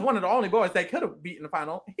home. That was one of the only boys they could have beaten in the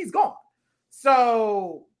final. He's gone.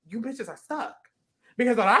 So you bitches are stuck.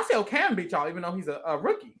 Because Horacio can beat y'all, even though he's a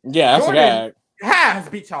rookie. Yeah, that's Jordan has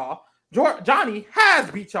beat y'all. Johnny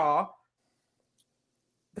has beat y'all.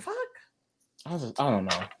 The fuck? I don't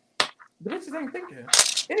know. The bitches ain't thinking.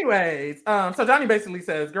 Anyways, so Johnny basically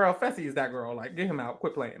says, "Girl, Fessy is that girl. Like, get him out.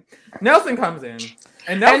 Quit playing." Nelson comes in,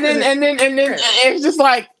 and then it's just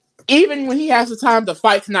like, even when he has the time to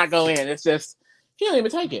fight to not go in, it's just he don't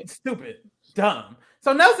even take it. Stupid, dumb.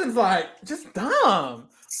 So Nelson's like, just dumb.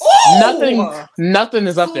 Nothing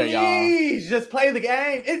is up there, y'all. Please just play the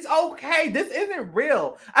game. It's okay. This isn't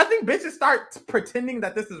real. I think bitches start pretending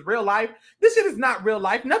that this is real life. This shit is not real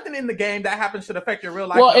life. Nothing in the game that happens should affect your real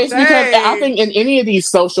life. Well, it's because I think in any of these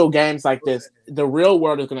social games like this, the real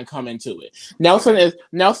world is going to come into it.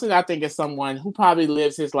 Nelson, I think, is someone who probably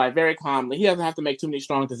lives his life very calmly. He doesn't have to make too many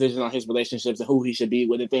strong decisions on his relationships and who he should be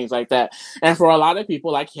with and things like that. And for a lot of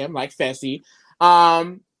people like him, like Fessy,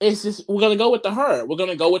 it's just, we're going to go with the herd. We're going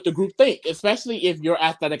to go with the group think, especially if you're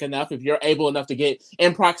athletic enough, if you're able enough to get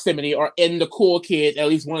in proximity or in the cool kids at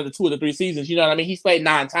least one of the 2 or the 3 seasons. You know what I mean? He's played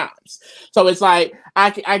 9 times. So it's like,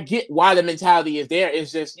 I get why the mentality is there.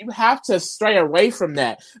 It's just, you have to stray away from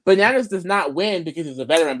that. Bananas does not win because he's a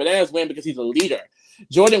veteran. Bananas win because he's a leader.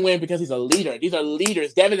 Jordan wins because he's a leader. These are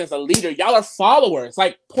leaders. Devin is a leader. Y'all are followers,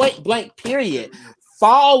 like point blank, period.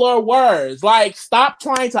 Followers. Like, stop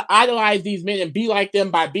trying to idolize these men and be like them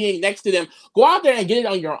by being next to them. Go out there and get it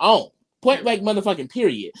on your own. Point blank, motherfucking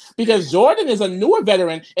period. Because Jordan is a newer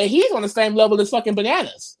veteran and he's on the same level as fucking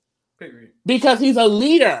Bananas. Period. Because he's a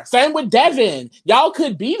leader. Same with Devin. Y'all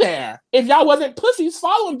could be there if y'all wasn't pussies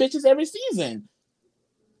following bitches every season.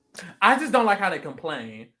 I just don't like how they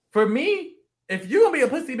complain. For me, if you gonna be a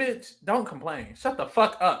pussy bitch, don't complain. Shut the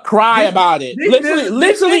fuck up. Cry about it.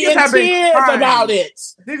 Literally in tears about it.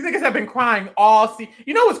 These niggas have been crying all season.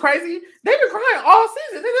 You know what's crazy? They've been crying all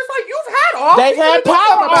season. And it's like, you've had all season. They've had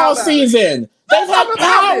power all season. They've had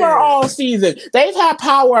power all season. They've had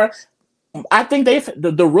power. I think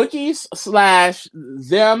the rookies /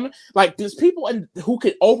 them, like, there's people who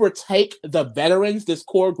could overtake the veterans, this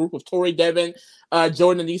core group of Tori, Devin,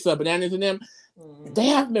 Jordan, Anissa, Bananas, and them. They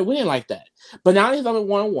haven't been winning like that. Bananas only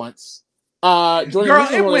won once. Jordan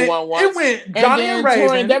only won once. It went Johnny and Raven.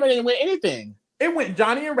 Tori and Devin didn't win anything. It went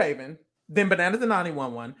Johnny and Raven. Then Bananas and Nani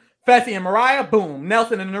won one. Fessy and Mariah, boom.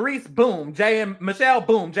 Nelson and Nurys, boom. Jay and Michelle,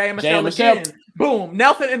 boom. Jay and Michelle again, boom.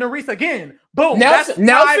 Nelson and Nurys again, boom. Nelson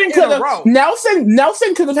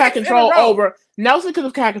could have had control over. Nelson could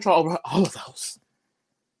have had control over all of those.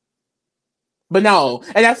 But no,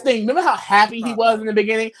 and that's the thing. Remember how happy he was in the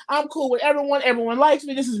beginning? I'm cool with everyone. Everyone likes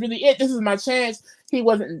me. This is really it. This is my chance. He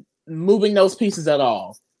wasn't moving those pieces at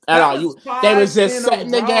all. They was just setting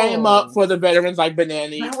the game up for the veterans like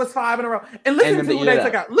Banani. That was 5 in a row. And listen to who they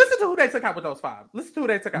took out. Listen to who they took out with those 5. Listen to who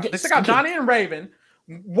they took out. They took out Johnny and Raven,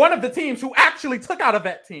 one of the teams who actually took out a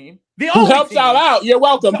vet team. Who helped y'all out. You're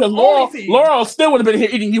welcome. Because Laurel still would have been here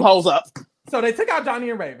eating you hoes up. So they took out Johnny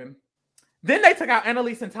and Raven. Then they took out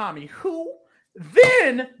Annalise and Tommy, who...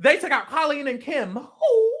 Then they took out Colleen and Kim,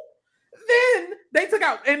 who... Then they took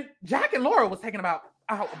out... And Jack and Laura was taken out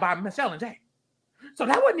by Michelle and Jay. So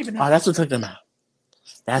that wasn't even... Oh, that's what took them out.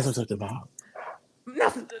 That's what took them out.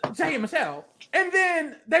 Nothing, Jay and Michelle. And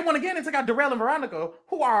then they went again and took out Darrell and Veronica,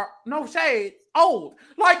 who are, no shade, old.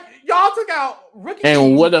 Like, y'all took out rookie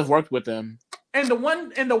and would have worked with them. And the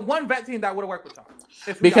one vet team that would have worked with y'all.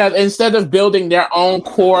 Because instead of building their own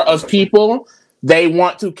core of people, they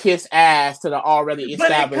want to kiss ass to the already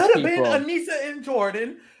established people. But it could have been Anissa and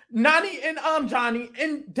Jordan, Nani and Johnny,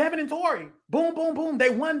 and Devin and Tori. Boom, boom, boom. They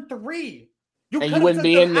won 3. You wouldn't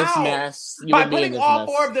be in this mess. By putting all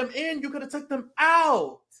 4 of them in, you could have took them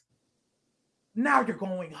out. Now you're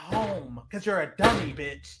going home because you're a dummy,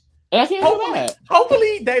 bitch. And I can't do that.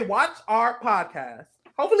 Hopefully they watch our podcast.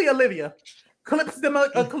 Hopefully Olivia clips them a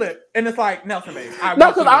clip, and it's like, Nelson, babe.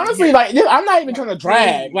 No, because honestly, like, I'm not even trying to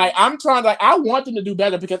drag. Like, I'm trying to, like, I want them to do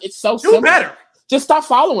better because it's so simple. Do better. Just stop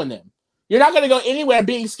following them. You're not going to go anywhere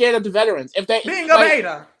being scared of the veterans. If they being a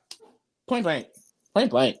beta. Point blank.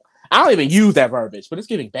 I don't even use that verbiage, but it's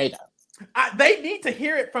giving beta. They need to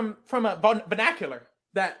hear it from a vernacular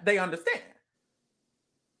that they understand.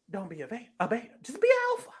 Don't be a beta. Just be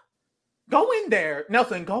alpha. Go in there,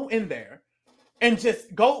 Nelson. Go in there, and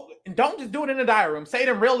just go. And don't just do it in the diary room. Say it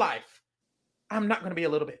in real life. I'm not going to be a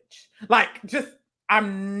little bitch. Like, just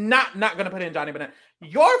I'm not going to put in Johnny Banana.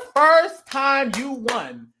 Your first time you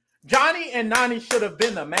won, Johnny and Nany should have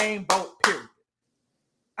been the main boat, period.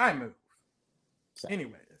 I move.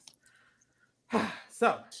 Anyways.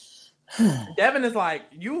 So, Devin is like,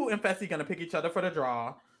 you and Fessy going to pick each other for the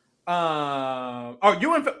draw. Or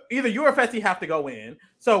either you or Fessy have to go in.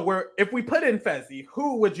 So if we put in Fessy,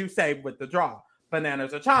 who would you say with the draw?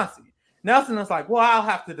 Bananas or Chauncey? Nelson is like, well, I'll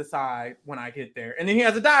have to decide when I get there. And then he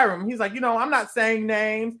has a diary. He's like, I'm not saying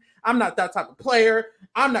names. I'm not that type of player.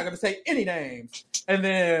 I'm not going to say any names. And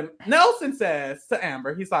then Nelson says to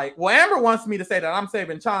Amber, he's like, well, Amber wants me to say that I'm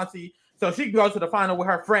saving Chauncey so she can go to the final with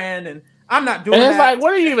her friend. And I'm not doing that. And it's like,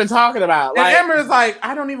 what are you even talking about? And Amber is like,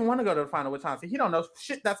 I don't even want to go to the final with Chauncey. He don't know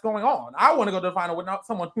shit that's going on. I want to go to the final with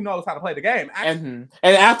someone who knows how to play the game. And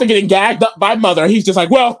after getting gagged up by Mother, he's just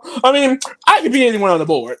like, well, I mean, I could beat anyone on the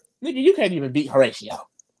board. Nigga, you can't even beat Horatio.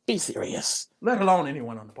 Be serious. Let alone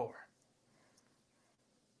anyone on the board.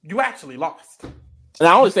 You actually lost. And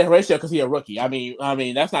I only say Horatio because he's a rookie. I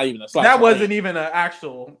mean, that's not even a slight. That wasn't even an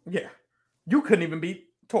actual. Yeah, you couldn't even beat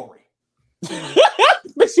Tori.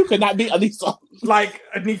 But you could not beat Anissa.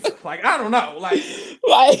 Anissa. I don't know.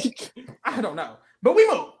 I don't know. But we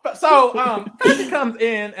move. So Fessy comes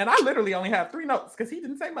in, and I literally only have 3 notes because he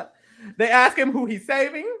didn't say much. They ask him who he's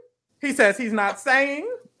saving. He says he's not saying.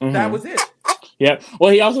 Mm-hmm. That was it. Yeah. Well,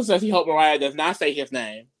 he also says he hoped Mariah does not say his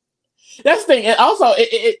name. That's the thing. And also,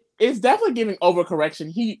 it's definitely giving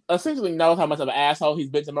overcorrection. He essentially knows how much of an asshole he's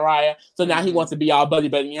been to Mariah, so now he wants to be all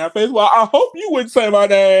buddy-buddy in her face. Well, I hope you wouldn't say my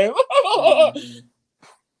name.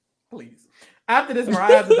 Please. After this,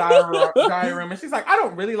 Mariah has a diary room, and she's like, I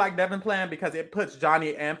don't really like Devin playing because it puts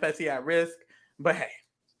Johnny and Fessy at risk. But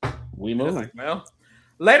hey. We move. Like, well.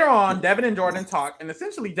 Later on, Devin and Jordan talk, and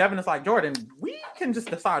essentially Devin is like, Jordan, we can just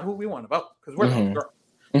decide who we want to vote because we're the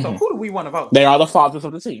girls. So who do we want to vote? They are the fathers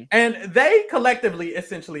of the team. And they collectively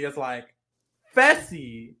essentially is like,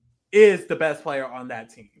 Fessy is the best player on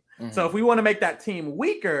that team. Mm-hmm. So if we want to make that team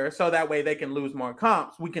weaker so that way they can lose more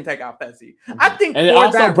comps, we can take out Fessy. I think and it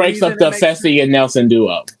also breaks up the Fessy and Nelson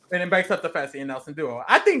duo. And it breaks up the Fessy and Nelson duo.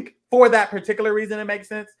 I think for that particular reason it makes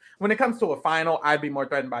sense. When it comes to a final, I'd be more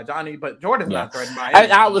threatened by Johnny, but Jordan's not threatened by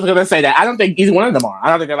anyone. I was going to say that. I don't think either one of them are. I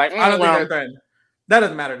don't think they're like, I don't think they're threatened. That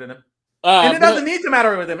doesn't matter to them. And it doesn't need to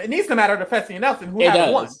matter with them. It needs to matter to Fessy and Nelson, who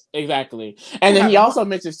haven't won. Exactly. And then he also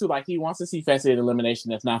mentions, too, like, he wants to see Fessy at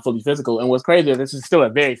elimination that's not fully physical. And what's crazy is this is still a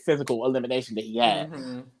very physical elimination that he had.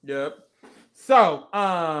 Mm-hmm. Yep. So,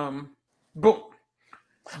 boom.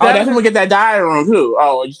 That's when we get that diary room, too.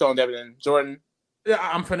 Oh, you still on Devin and Jordan? Yeah,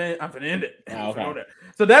 I'm finna end it. Oh, okay.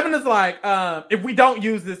 So Devin is like, if we don't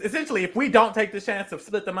use this, essentially, if we don't take the chance to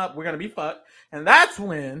split them up, we're going to be fucked. And that's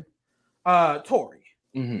when Tori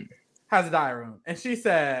has a diary room. And she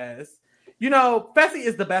says, Fessy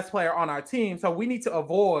is the best player on our team, so we need to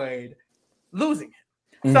avoid losing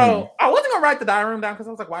it. Mm-hmm. So I wasn't going to write the diary room down because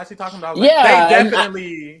I was like, why is she talking about it? They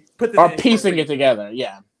definitely put this in. Or piecing it together,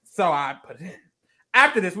 yeah. So I put it in.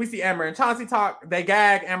 After this, we see Amber and Chauncey talk. They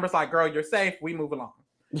gag. Amber's like, girl, you're safe. We move along.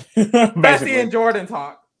 Fessy and Jordan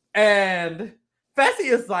talk. And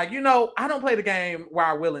Fessy is like, I don't play the game where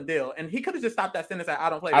I will and deal. And he could have just stopped that sentence at I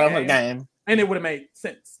don't play the game. And it would have made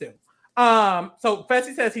sense still. So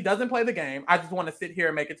Fessy says he doesn't play the game. I just want to sit here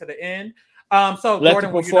and make it to the end. So let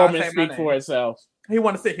Jordan, the performance speak for itself. He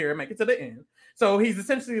want to sit here and make it to the end. So he's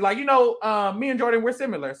essentially like, me and Jordan, we're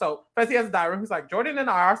similar. So Fessy has a diary room. He's like, Jordan and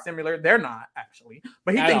I are similar. They're not, actually.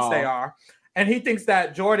 But he thinks they are. And he thinks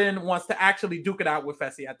that Jordan wants to actually duke it out with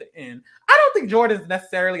Fessy at the end. I don't think Jordan's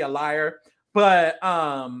necessarily a liar. But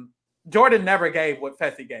Jordan never gave what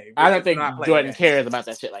Fessy gave. I don't think Jordan cares about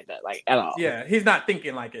that shit like that, at all. Yeah, he's not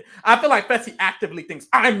thinking like it. I feel like Fessy actively thinks,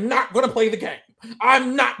 I'm not going to play the game.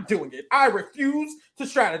 I'm not doing it. I refuse to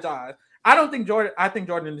strategize. I think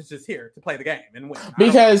Jordan is just here to play the game and win.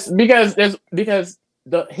 Because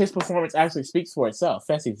his performance actually speaks for itself.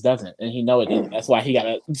 Fessy's doesn't, and he know it didn't. That's why he got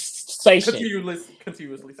to say shit.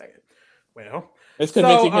 Continuously say it. Well, it's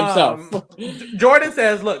convincing himself. Jordan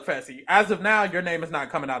says, look, Fessy, as of now, your name is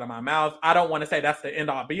not coming out of my mouth. I don't want to say that's the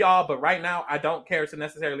end all be all, but right now, I don't care to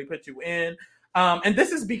necessarily put you in. And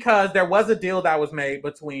this is because there was a deal that was made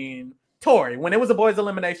between Tori. When it was a boys'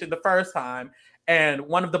 elimination the first time, and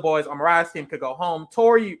one of the boys on Mariah's team could go home,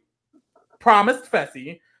 Tori promised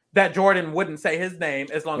Fessy that Jordan wouldn't say his name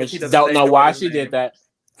as long as he doesn't. Don't know why she did that.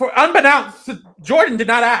 For unbeknownst, Jordan did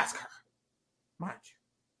not ask her. Mind you,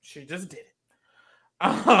 she just did it.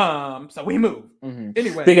 So we move.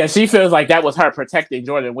 Anyway, because she feels like that was her protecting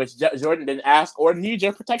Jordan, which Jordan didn't ask or need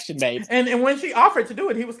your protection, babe. And when she offered to do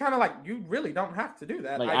it, he was kind of like, "You really don't have to do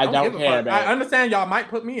that. Like, I don't care. I understand y'all might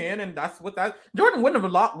put me in, and that's what that Jordan would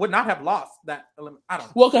not have lost that. I don't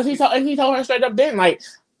know. Well, because he told her straight up then, like,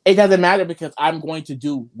 it doesn't matter because I'm going to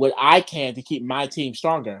do what I can to keep my team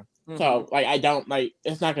stronger. So, like, I don't like.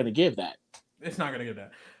 It's not going to give that. It's not going to give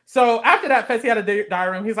that. So after that, Fessy had a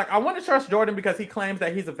diary room. He's like, I want to trust Jordan because he claims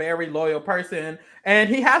that he's a very loyal person, and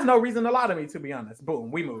he has no reason to lie to me, to be honest.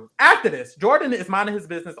 Boom, we move. After this, Jordan is minding his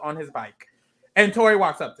business on his bike, and Tori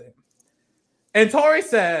walks up to him. And Tori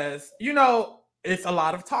says, it's a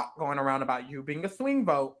lot of talk going around about you being a swing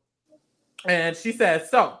vote. And she says,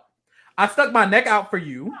 so I stuck my neck out for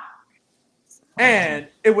you, and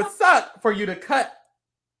it would suck for you to cut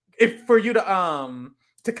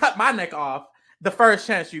my neck off the first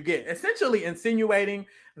chance you get, essentially insinuating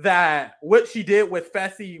that what she did with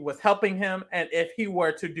Fessy was helping him, and if he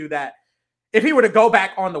were to go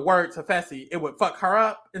back on the word to Fessy, it would fuck her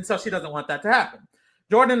up, and so she doesn't want that to happen.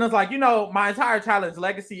 Jordan is like, my entire challenge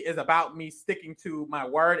legacy is about me sticking to my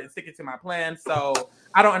word and sticking to my plan, so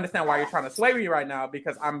I don't understand why you're trying to sway me right now,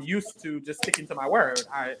 because I'm used to just sticking to my word.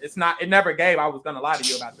 It never gave I was going to lie to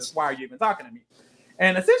you about this. Why are you even talking to me?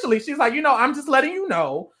 And essentially, she's like, I'm just letting you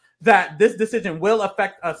know that this decision will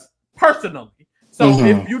affect us personally. So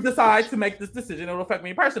if you decide to make this decision, it will affect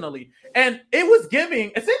me personally. And it was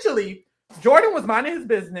giving, essentially, Jordan was minding his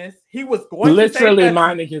business. He was going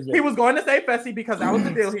minding his business. He was going to say Fessy because that was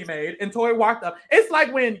the deal he made. And Tori walked up. It's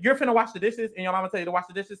like when you're finna wash the dishes and your mama tell you to wash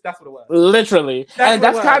the dishes. That's what it was. Literally.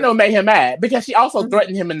 That's kind of made him mad because she also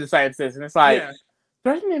threatened him in the same sense. And it's like,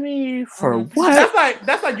 threatening me for what?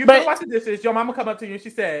 That's like you better wash the dishes. Your mama come up to you and she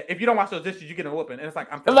said, if you don't wash those dishes, you get a whooping. And it's like,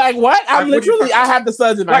 I'm like, what? I'm literally, I have the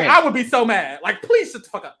suds in my hand. I would be so mad. Like, please shut the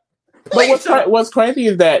fuck up. But what's crazy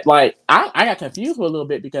is that, like, I got confused for a little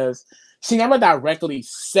bit because she never directly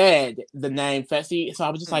said the name Fessy. So I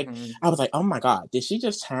was just like, oh my God, did she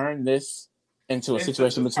just turn this into a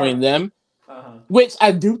situation between them? Which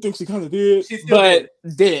I do think she kind of did,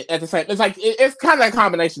 did at the same. It's like it's kind of a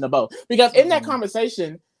combination of both. Because in that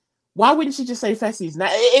conversation, why wouldn't she just say Fessy's name?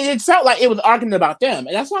 It felt like it was arguing about them,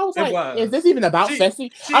 and that's why I was like, "Is this even about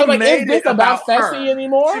Fessy?" I was like, "Is this about Fessy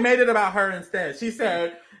anymore?" She made it about her instead. She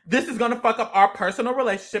said, "This is gonna fuck up our personal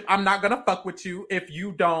relationship. I'm not gonna fuck with you if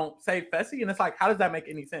you don't say Fessy." And it's like, how does that make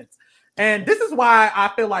any sense? And this is why I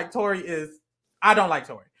feel like I don't like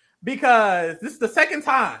Tori, because this is the second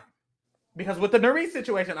time. Because with the Nerese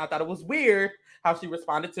situation, I thought it was weird how she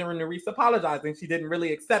responded to Nerese apologizing. She didn't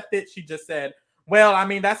really accept it. She just said, well, I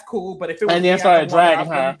mean, that's cool, but if it was and then started dragging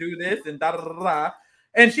her, do this and da da da da.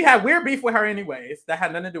 And she had weird beef with her anyways. That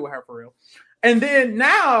had nothing to do with her for real. And then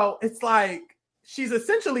now it's like she's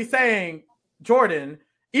essentially saying, Jordan,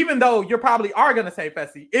 even though you probably are gonna say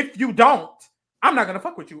Fessy, if you don't, I'm not gonna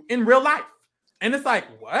fuck with you in real life. And it's like,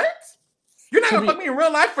 what? You're not gonna fuck me in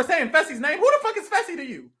real life for saying Fessy's name? Who the fuck is Fessy to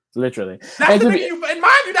you? Literally. That's the nigga you, and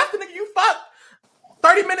mind you, that's the nigga you fucked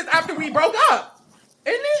 30 minutes after we broke up.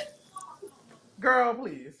 Isn't it? Girl,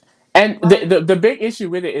 please. And the big issue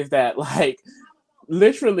with it is that, like,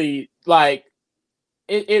 literally, like,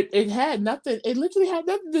 it had nothing. It literally had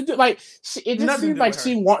nothing to do. Like, it just seems like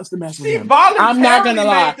she wants to mess with him. I'm not gonna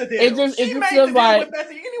lie. It just feels like with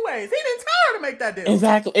Fessy anyways. He didn't tell her to make that deal.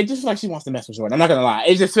 Exactly. It just feels like she wants to mess with Jordan. I'm not gonna lie.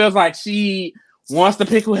 It just feels like she wants to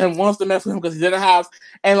pick with him, wants to mess with him because he's in the house.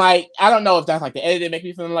 And, like, I don't know if that's, like, the editing make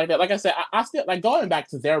me feel like that. Like I said, I still, like, going back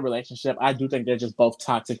to their relationship, I do think they're just both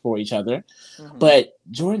toxic for each other. But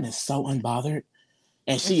Jordan is so unbothered.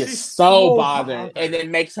 And she is so bothered. And it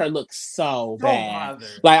makes her look so bad. Bothered.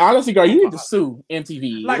 Like, honestly, girl, you need to sue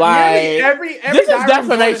MTV. Like every this is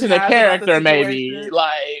defamation of character, maybe.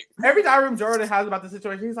 Like, every diary room Jordan has about the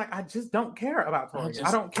situation, he's like, I just don't care about Tori.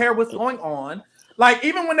 I don't care what's going on. Like,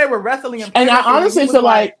 even when they were wrestling and I honestly feel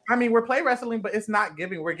like, I mean, we're play wrestling, but it's not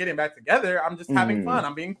giving. We're getting back together. I'm just having fun.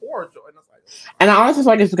 I'm being cordial. And I honestly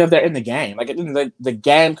feel like it's because they're in the game. Like, the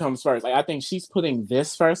game comes first. Like, I think she's putting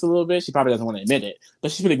this first a little bit. She probably doesn't want to admit it,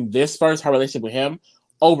 but she's putting this first, her relationship with him,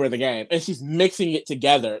 over the game, and she's mixing it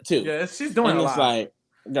together too. Yeah, she's doing a lot. It's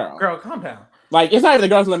like, girl, calm down. Like, it's not even the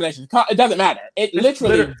girls' elimination. It doesn't matter. It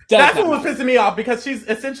literally does. That's what was pissing me off, because she's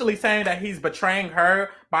essentially saying that he's betraying her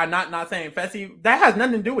by not saying Fessy. That has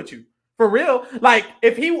nothing to do with you. For real. Like,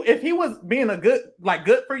 if he was being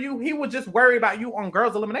good for you, he would just worry about you on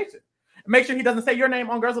girls' elimination. Make sure he doesn't say your name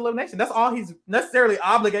on girls' elimination. That's all he's necessarily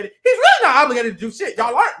obligated. He's really not obligated to do shit.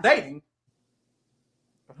 Y'all aren't dating.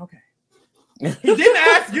 But okay. He didn't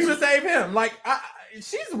ask you to save him. Like,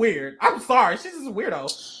 she's weird. I'm sorry. She's just a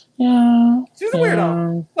weirdo. Yeah. She's a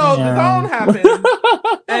weirdo. So the zone happens,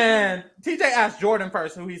 and TJ asks Jordan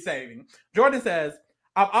first who he's saving. Jordan says,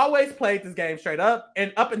 I've always played this game straight up,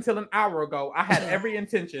 and up until an hour ago, I had every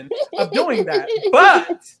intention of doing that.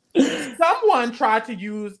 But someone tried to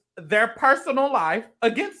use their personal life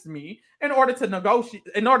against me in order to negotiate,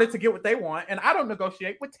 in order to get what they want, and I don't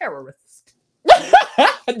negotiate with terrorists.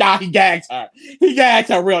 Nah, he gagged her. He gagged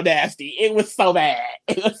her real nasty. It was so bad.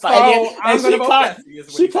 It was so I'm going to vote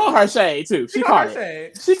Fessy. She called her shade too. She called her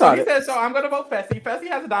shade. She called it. He said, so I'm going to vote Fessy. Fessy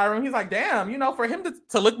has a diary room. He's like, damn, for him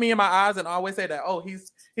to look me in my eyes and always say that, oh,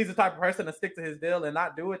 he's the type of person to stick to his deal and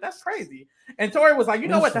not do it. That's crazy. And Tori was like, you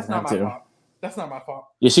know what? That's not my fault. That's not my fault.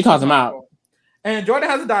 Yeah, she calls him out. And Jordan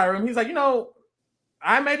has a diary room. He's like,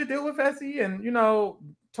 I made a deal with Fessy, and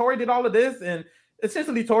Tori did all of this, and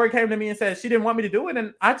essentially Tori came to me and said she didn't want me to do it,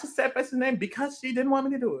 and I just said Fessy's name because she didn't want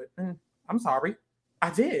me to do it. And I'm sorry.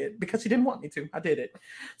 I did because she didn't want me to. I did it.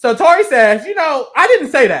 So Tori says, I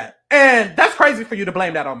didn't say that. And that's crazy for you to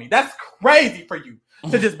blame that on me. That's crazy for you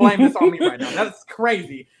to just blame this on me right now. That's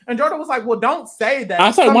crazy. And Jordan was like, well, don't say that.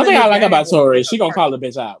 I said one thing I like about Tori, she gonna call the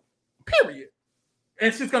bitch out. Period.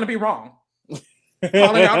 And she's gonna be wrong.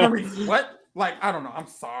 Calling out Maurice. What? Like, I don't know. I'm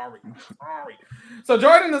sorry. So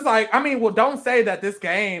Jordan is like, don't say that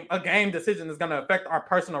a game decision is going to affect our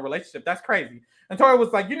personal relationship. That's crazy. And Tori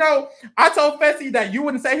was like, I told Fessy that you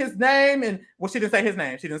wouldn't say his name. And, well, she didn't say his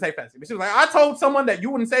name. She didn't say Fessy. But she was like, I told someone that you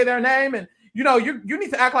wouldn't say their name. And, you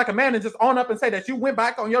need to act like a man and just own up and say that you went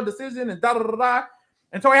back on your decision and da-da-da-da.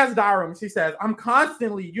 And Tori has a diary room. She says, I'm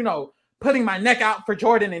constantly, putting my neck out for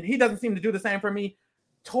Jordan, and he doesn't seem to do the same for me.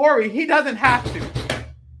 Tori, he doesn't have to.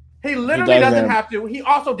 He literally doesn't have to. He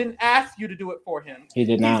also didn't ask you to do it for him. He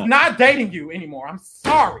did not. He's not dating you anymore. I'm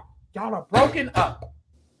sorry. Y'all are broken up.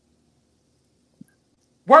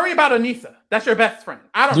 Worry about Anissa. That's your best friend.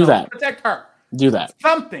 I don't know. That. Protect her. Do that.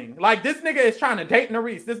 Something. Like, this nigga is trying to date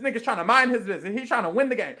Nerese. This nigga's trying to mind his business. He's trying to win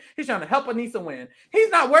the game. He's trying to help Anissa win.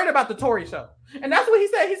 He's not worried about the Tori show. And that's what he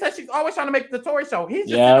said. He said she's always trying to make the Tori show. He's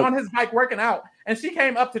just sitting on his bike working out. And she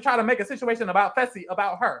came up to try to make a situation about Fessy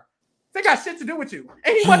about her. They got shit to do with you.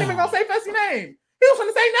 And he wasn't even going to say Fessy's name. He was going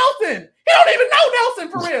to say Nelson. He don't even know Nelson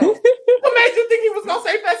for real. What made you think he was going to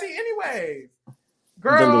say Fessy anyways?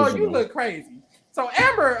 Girl, delusional. You look crazy. So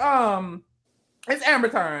Amber, it's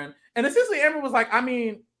Amber's turn. And essentially Amber was like,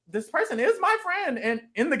 this person is my friend. And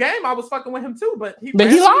in the game, I was fucking with him too. But he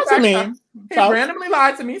lied to me. He randomly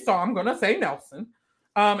lied to me. So I'm going to say Nelson.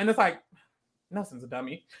 And it's like, Nelson's a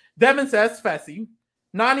dummy. Devin says Fessy.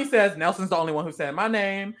 Nani says Nelson's the only one who said my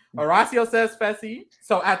name. Horacio says Fessy.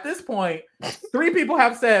 So at this point, 3 people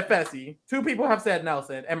have said Fessy, 2 people have said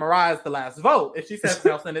Nelson, and Mariah's the last vote. If she says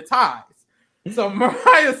Nelson, it ties. So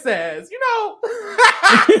Mariah says,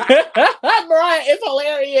 Mariah is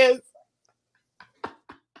hilarious.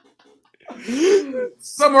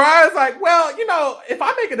 So Mariah's like, well, if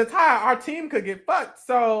I make it a tie, our team could get fucked.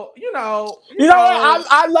 So, you know what?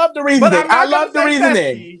 I love the reasoning. I love the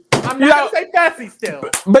reasoning. I'm not going to say Fessy still.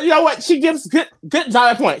 But you know what? She gives good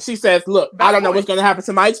valid point. She says, look, I don't know what's going to happen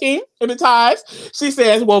to my team if it ties. She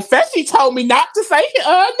says, well, Fessy told me not to say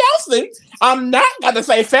Nelson. I'm not going to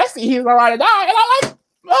say Fessy. He's going to ride or die. And I'm like,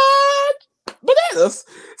 bananas.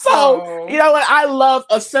 So, you know what? I love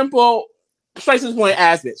a simple, straight to the point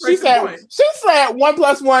ass bitch. She said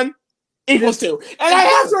 1 + 1 = 2. And I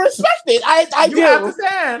have to respect it. I do. Have to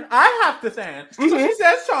stand. I have to stand. Mm-hmm. She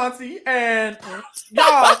says Chauncey, and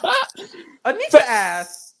y'all, Anissa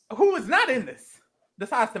asks, who is not in this,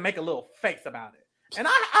 decides to make a little face about it. And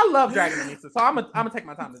I love dragging Anissa, so I'm gonna take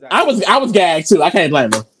my time to drag. I was gagged too. I can't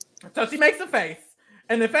blame her. So she makes a face,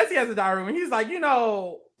 and then Fessy has a diary room, and he's like,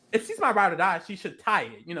 if she's my ride or die, she should tie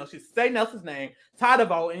it. She should say Nelson's name, tie the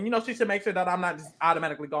vote, and she should make sure that I'm not just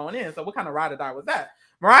automatically going in. So what kind of ride or die was that?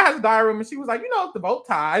 Mariah has a diary room, and she was like, if the vote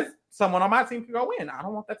ties, someone on my team can go in. I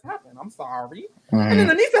don't want that to happen. I'm sorry. Mm-hmm. And then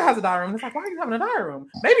Anissa has a diary room. It's like, why are you having a diary room?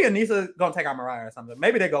 Maybe Anissa's going to take out Mariah or something.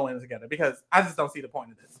 Maybe they go in together because I just don't see the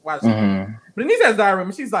point of this. Why is she? Mm-hmm. But Anissa has a diary room,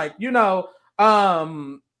 and she's like, her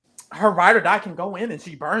ride or die can go in, and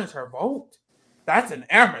she burns her vote. That's an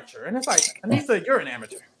amateur. And it's like, Anissa, you're an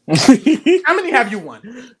amateur. How many have you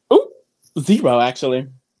won? Ooh, 0, actually.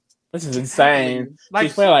 This is insane.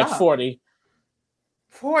 She's playing like 40.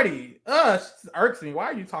 40. This irks me. Why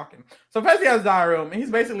are you talking? So Fessy has a diary room, and he's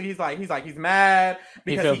mad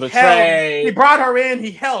because he brought her in.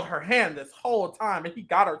 He held her hand this whole time, and he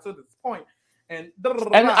got her to this point. And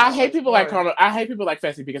I hate people like Karma. I hate people like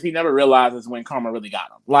Fessy because he never realizes when Karma really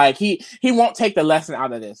got him. Like he won't take the lesson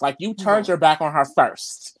out of this. Like you turned your back on her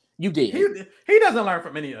first. You did. He doesn't learn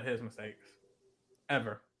from any of his mistakes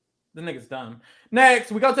ever. The nigga's dumb.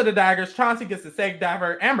 Next, we go to the daggers. Chauncey gets the save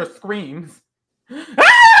dagger. Amber screams.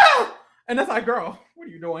 Ah! And it's like, girl, what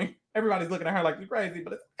are you doing? Everybody's looking at her like you're crazy,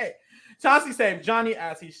 but it's hey. Chauncey saved Johnny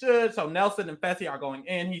as he should, so Nelson and Fessy are going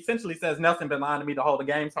in. He essentially says Nelson been lying to me the whole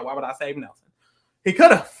game, so why would I save Nelson? He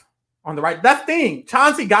could have on the right. That's the thing.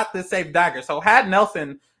 Chauncey got this safe dagger, so had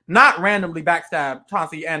Nelson not randomly backstabbed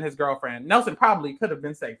Chauncey and his girlfriend, Nelson probably could have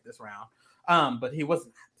been safe this round, but he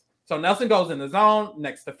wasn't. So Nelson goes in the zone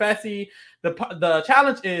next to Fessy. The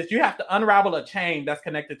challenge is you have to unravel a chain that's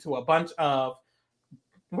connected to a bunch of,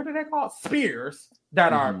 what are they called? Spears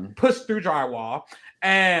that are pushed through drywall.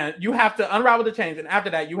 And you have to unravel the chains. And after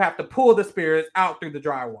that, you have to pull the spears out through the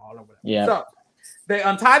drywall or whatever. Yeah. So they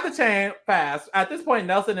untie the chain fast. At this point,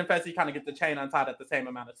 Nelson and Fessy kind of get the chain untied at the same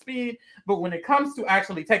amount of speed. But when it comes to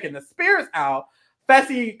actually taking the spears out,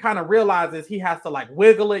 Fessy kind of realizes he has to like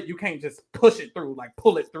wiggle it. You can't just push it through, like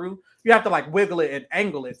pull it through. You have to like wiggle it and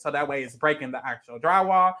angle it so that way it's breaking the actual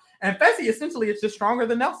drywall. And Fessy essentially is just stronger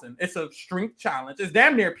than Nelson. It's a strength challenge. It's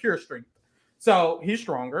damn near pure strength. So he's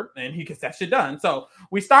stronger and he gets that shit done. So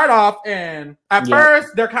we start off and at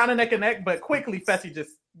first they're kind of neck and neck, but quickly Fessy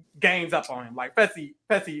just gains up on him. Like Fessy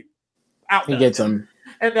out. He gets him.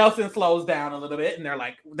 And Nelson slows down a little bit, and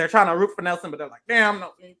they're trying to root for Nelson, but they're like, damn,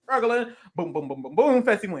 Nelson's struggling. Boom, boom, boom, boom, boom.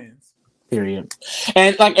 Fessy wins. Period.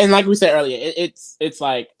 And like we said earlier, it's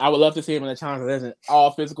like I would love to see him in a challenge that isn't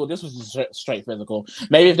all physical. This was straight physical.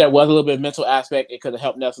 Maybe if there was a little bit of mental aspect, it could have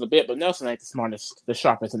helped Nelson a bit, but Nelson ain't the smartest, the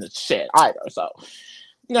sharpest in the shit either. So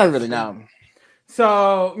you never really know.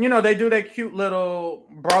 So, they do their cute little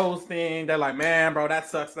bros thing. They're like, man, bro, that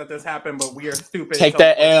sucks that this happened, but we are stupid. Take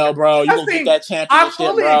that L, bro. You're going to get that championship, bro.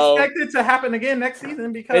 I fully expect it to happen again next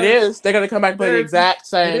season because... It is. They're going to come back and play the exact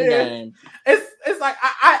same game. It's like,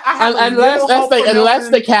 I have unless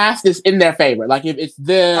the cast is in their favor. Like, if it's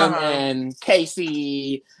them and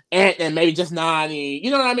Casey and maybe just Nany.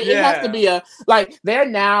 You know what I mean? Yeah. It has to be they're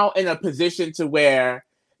now in a position to where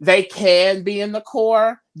they can be in the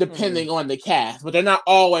core depending on the cast, but they're not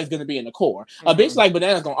always going to be in the core. A bitch like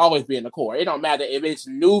Banana's going to always be in the core. It don't matter if it's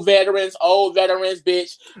new veterans, old veterans,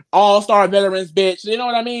 bitch, all-star veterans, bitch. You know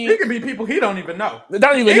what I mean? It could be people he don't even know. It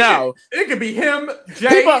could be him,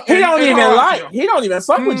 Jay. He don't even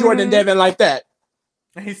fuck with Jordan Devin like that.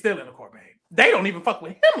 And he's still in the core, babe. They don't even fuck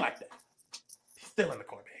with him like that. He's still in the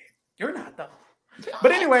core, babe. You're not, though.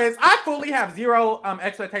 But anyways, I fully have zero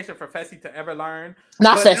expectation for Fessy to ever learn.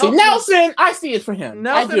 Not Fessy. Nelson, I see it for him.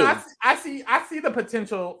 Nelson, I see the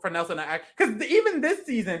potential for Nelson to act. Because even this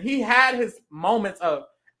season, he had his moments of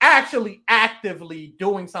actually actively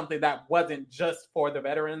doing something that wasn't just for the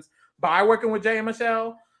veterans by working with Jay and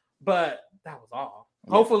Michelle. But that was all.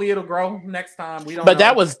 Yeah. Hopefully it'll grow next time. We don't know.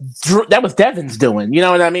 That was Devin's doing. You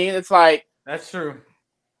know what I mean? It's like... That's true.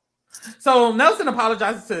 So Nelson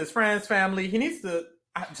apologizes to his friends, family. He needs to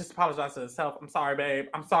just apologize to himself. I'm sorry, babe.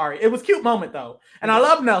 I'm sorry. It was a cute moment though, and I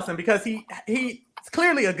love Nelson because he's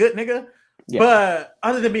clearly a good nigga. Yeah. But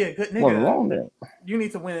other than being a good nigga, you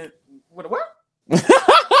need to win with a what? You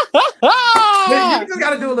just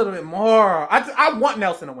got to do a little bit more. I want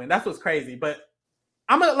Nelson to win. That's what's crazy. But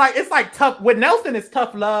it's like tough. With Nelson, it's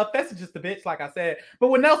tough love. That's just a bitch, like I said. But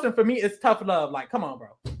with Nelson, for me, it's tough love. Like, come on, bro.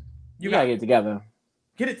 You gotta get together.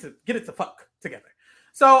 Get it to fuck together.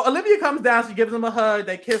 So Olivia comes down, she gives him a hug,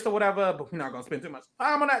 they kiss or whatever, but we're not gonna spend too much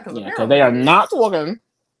time on that because they are not talking.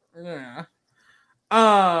 Yeah.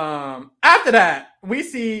 After that, we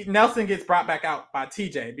see Nelson gets brought back out by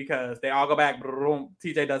TJ because they all go back.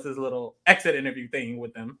 TJ does his little exit interview thing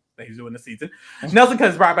with them that he's doing this season. Nelson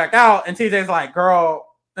gets brought back out, and TJ's like, "Girl,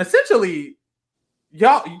 essentially,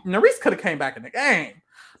 Nurys could have came back in the game."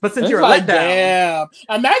 But since you're let down,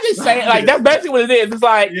 damn. Imagine saying that's basically what it is. It's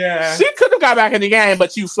like she could have got back in the game,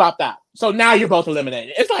 but you flopped out. So now you're both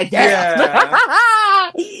eliminated. It's like damn.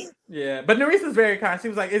 Yeah. But Nurys is very kind. She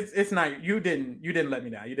was like, "It's not you. Didn't let me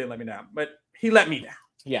down. You didn't let me down, but he let me down."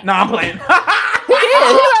 Yeah. No, I'm playing. He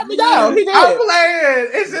did. He let me down. He did. I'm playing.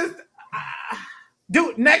 It's just,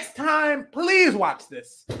 dude. Next time, please watch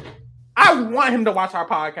this. I want him to watch our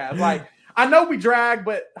podcast. Like. I know we drag,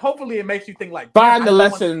 but hopefully it makes you think like find the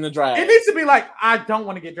lesson in the drag. It needs to be like I don't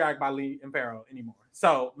want to get dragged by Lee and Pharaoh anymore.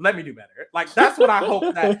 So let me do better. Like that's what I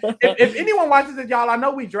hope that if anyone watches it, y'all, I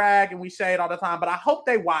know we drag and we shade all the time, but I hope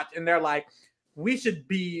they watch and they're like, we should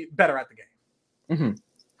be better at the game. Mm-hmm.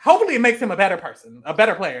 Hopefully it makes him a better person, a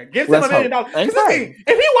better player. Gives him $1 million. If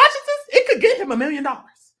he watches this, it could get him $1 million.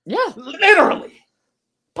 Yeah, literally.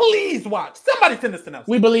 Please watch. Somebody send this to Nelson.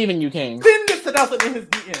 We believe in you, King. Send this to Nelson in his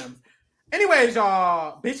DMs. Anyways,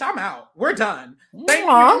 y'all, bitch, I'm out. We're done. Thank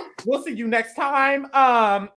you. We'll see you next time.